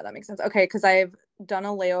 Yeah, that makes sense. Okay, because I've done a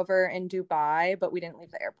layover in Dubai, but we didn't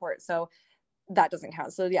leave the airport, so that doesn't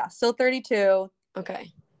count. So yeah, still 32.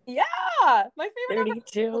 Okay. Yeah, my favorite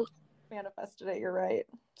 32. Number. Manifested it. You're right.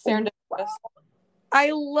 Serendipitous.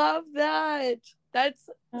 I love that. That's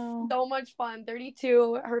so much fun.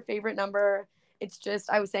 32, her favorite number. It's just,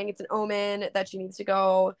 I was saying it's an omen that she needs to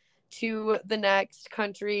go to the next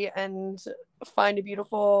country and find a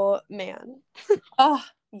beautiful man. Oh,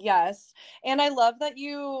 yes. And I love that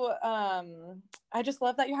you, I just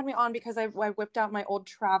love that you had me on because I whipped out my old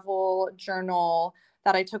travel journal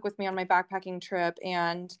that I took with me on my backpacking trip,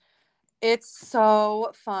 and it's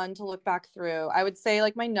so fun to look back through. I would say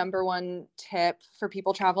like my number one tip for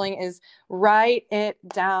people traveling is write it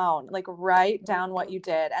down. Like write down what you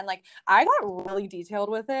did. And like I got really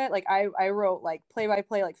detailed with it. Like I wrote like play by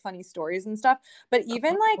play, like funny stories and stuff. But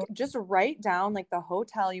even like just write down like the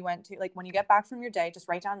hotel you went to. Like when you get back from your day, just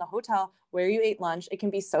write down the hotel where you ate lunch. It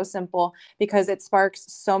can be so simple because it sparks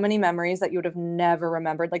so many memories that you would have never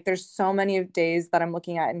remembered. Like there's so many days that I'm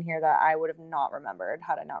looking at in here that I would have not remembered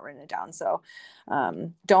had I not written it down. So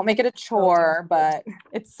don't make it a chore, but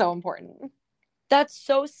it's so important. That's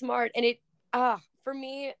so smart. And it for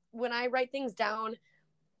me, when I write things down,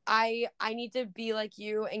 I need to be like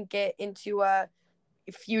you and get into a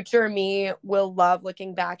future me will love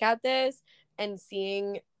looking back at this and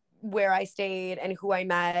seeing where I stayed and who I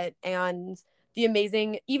met and the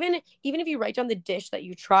amazing, even if you write down the dish that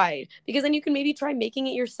you tried, because then you can maybe try making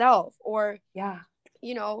it yourself, or Yeah.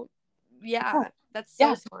 you know, Yeah. that's so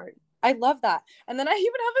Yeah. smart. I love that. And then I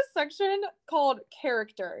even have a section called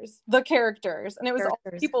characters, the characters, and it was all the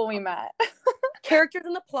Characters. people we met. Characters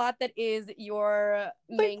in the plot that is your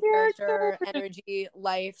The main character, characters. energy,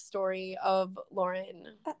 life story of Lauren.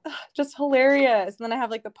 Just hilarious. And then I have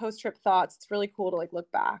like the post-trip thoughts. It's really cool to like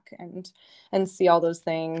look back and see all those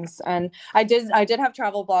things. And I did have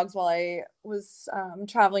travel blogs while I was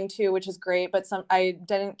traveling too, which is great, but I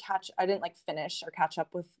didn't like finish or catch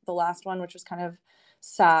up with the last one, which was kind of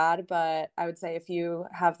sad. But I would say if you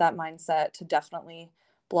have that mindset, to definitely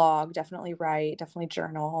blog, definitely write, definitely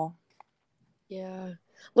journal. Yeah.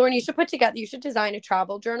 Lauren, you should design a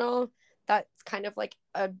travel journal that's kind of like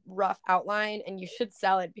a rough outline, and you should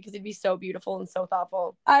sell it because it'd be so beautiful and so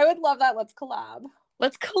thoughtful. I would love that. Let's collab.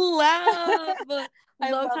 Let's collab.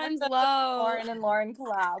 I Low love times it. low. Lauren and Lauren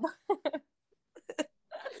collab.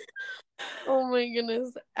 Oh my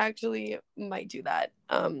goodness. Actually might do that.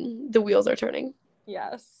 The wheels are turning.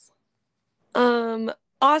 Yes.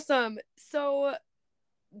 Awesome. So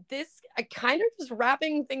this I kind of just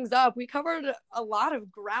wrapping things up. We covered a lot of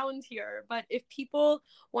ground here, but if people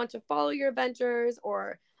want to follow your adventures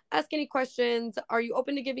or ask any questions, are you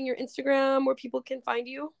open to giving your Instagram where people can find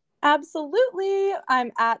you? Absolutely.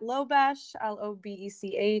 I'm at Lobech,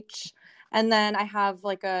 Lobech. And then I have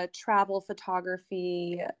like a travel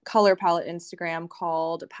photography color palette Instagram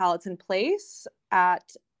called Palettes in Place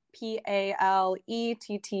at PALETTES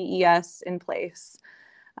in place.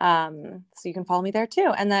 So you can follow me there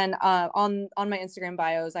too. And then on my Instagram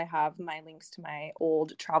bios, I have my links to my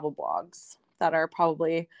old travel blogs that are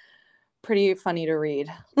probably pretty funny to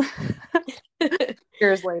read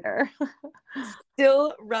years later.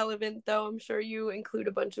 Still relevant though. I'm sure you include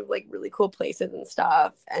a bunch of like really cool places and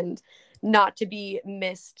stuff and not to be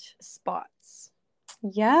missed spots.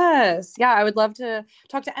 Yes. Yeah, I would love to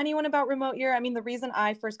talk to anyone about remote year. I mean, the reason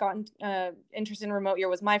I first got interested in remote year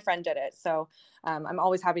was my friend did it. So I'm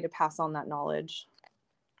always happy to pass on that knowledge.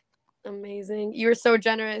 Amazing. You were so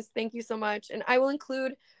generous. Thank you so much. And I will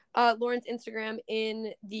include Lauren's Instagram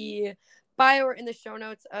in the bio or in the show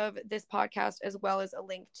notes of this podcast, as well as a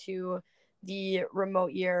link to the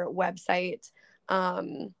remote year website.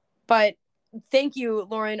 But thank you,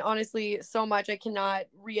 Lauren, honestly, so much. I cannot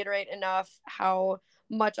reiterate enough how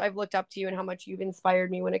much I've looked up to you and how much you've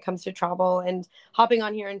inspired me when it comes to travel, and hopping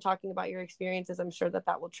on here and talking about your experiences. I'm sure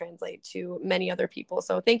that will translate to many other people.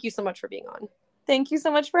 So thank you so much for being on. Thank you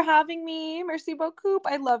so much for having me. Merci beaucoup.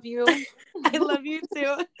 I love you. I love you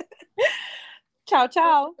too. Ciao,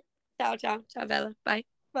 ciao. Ciao, ciao. Ciao, Bella. Bye.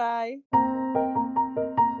 Bye.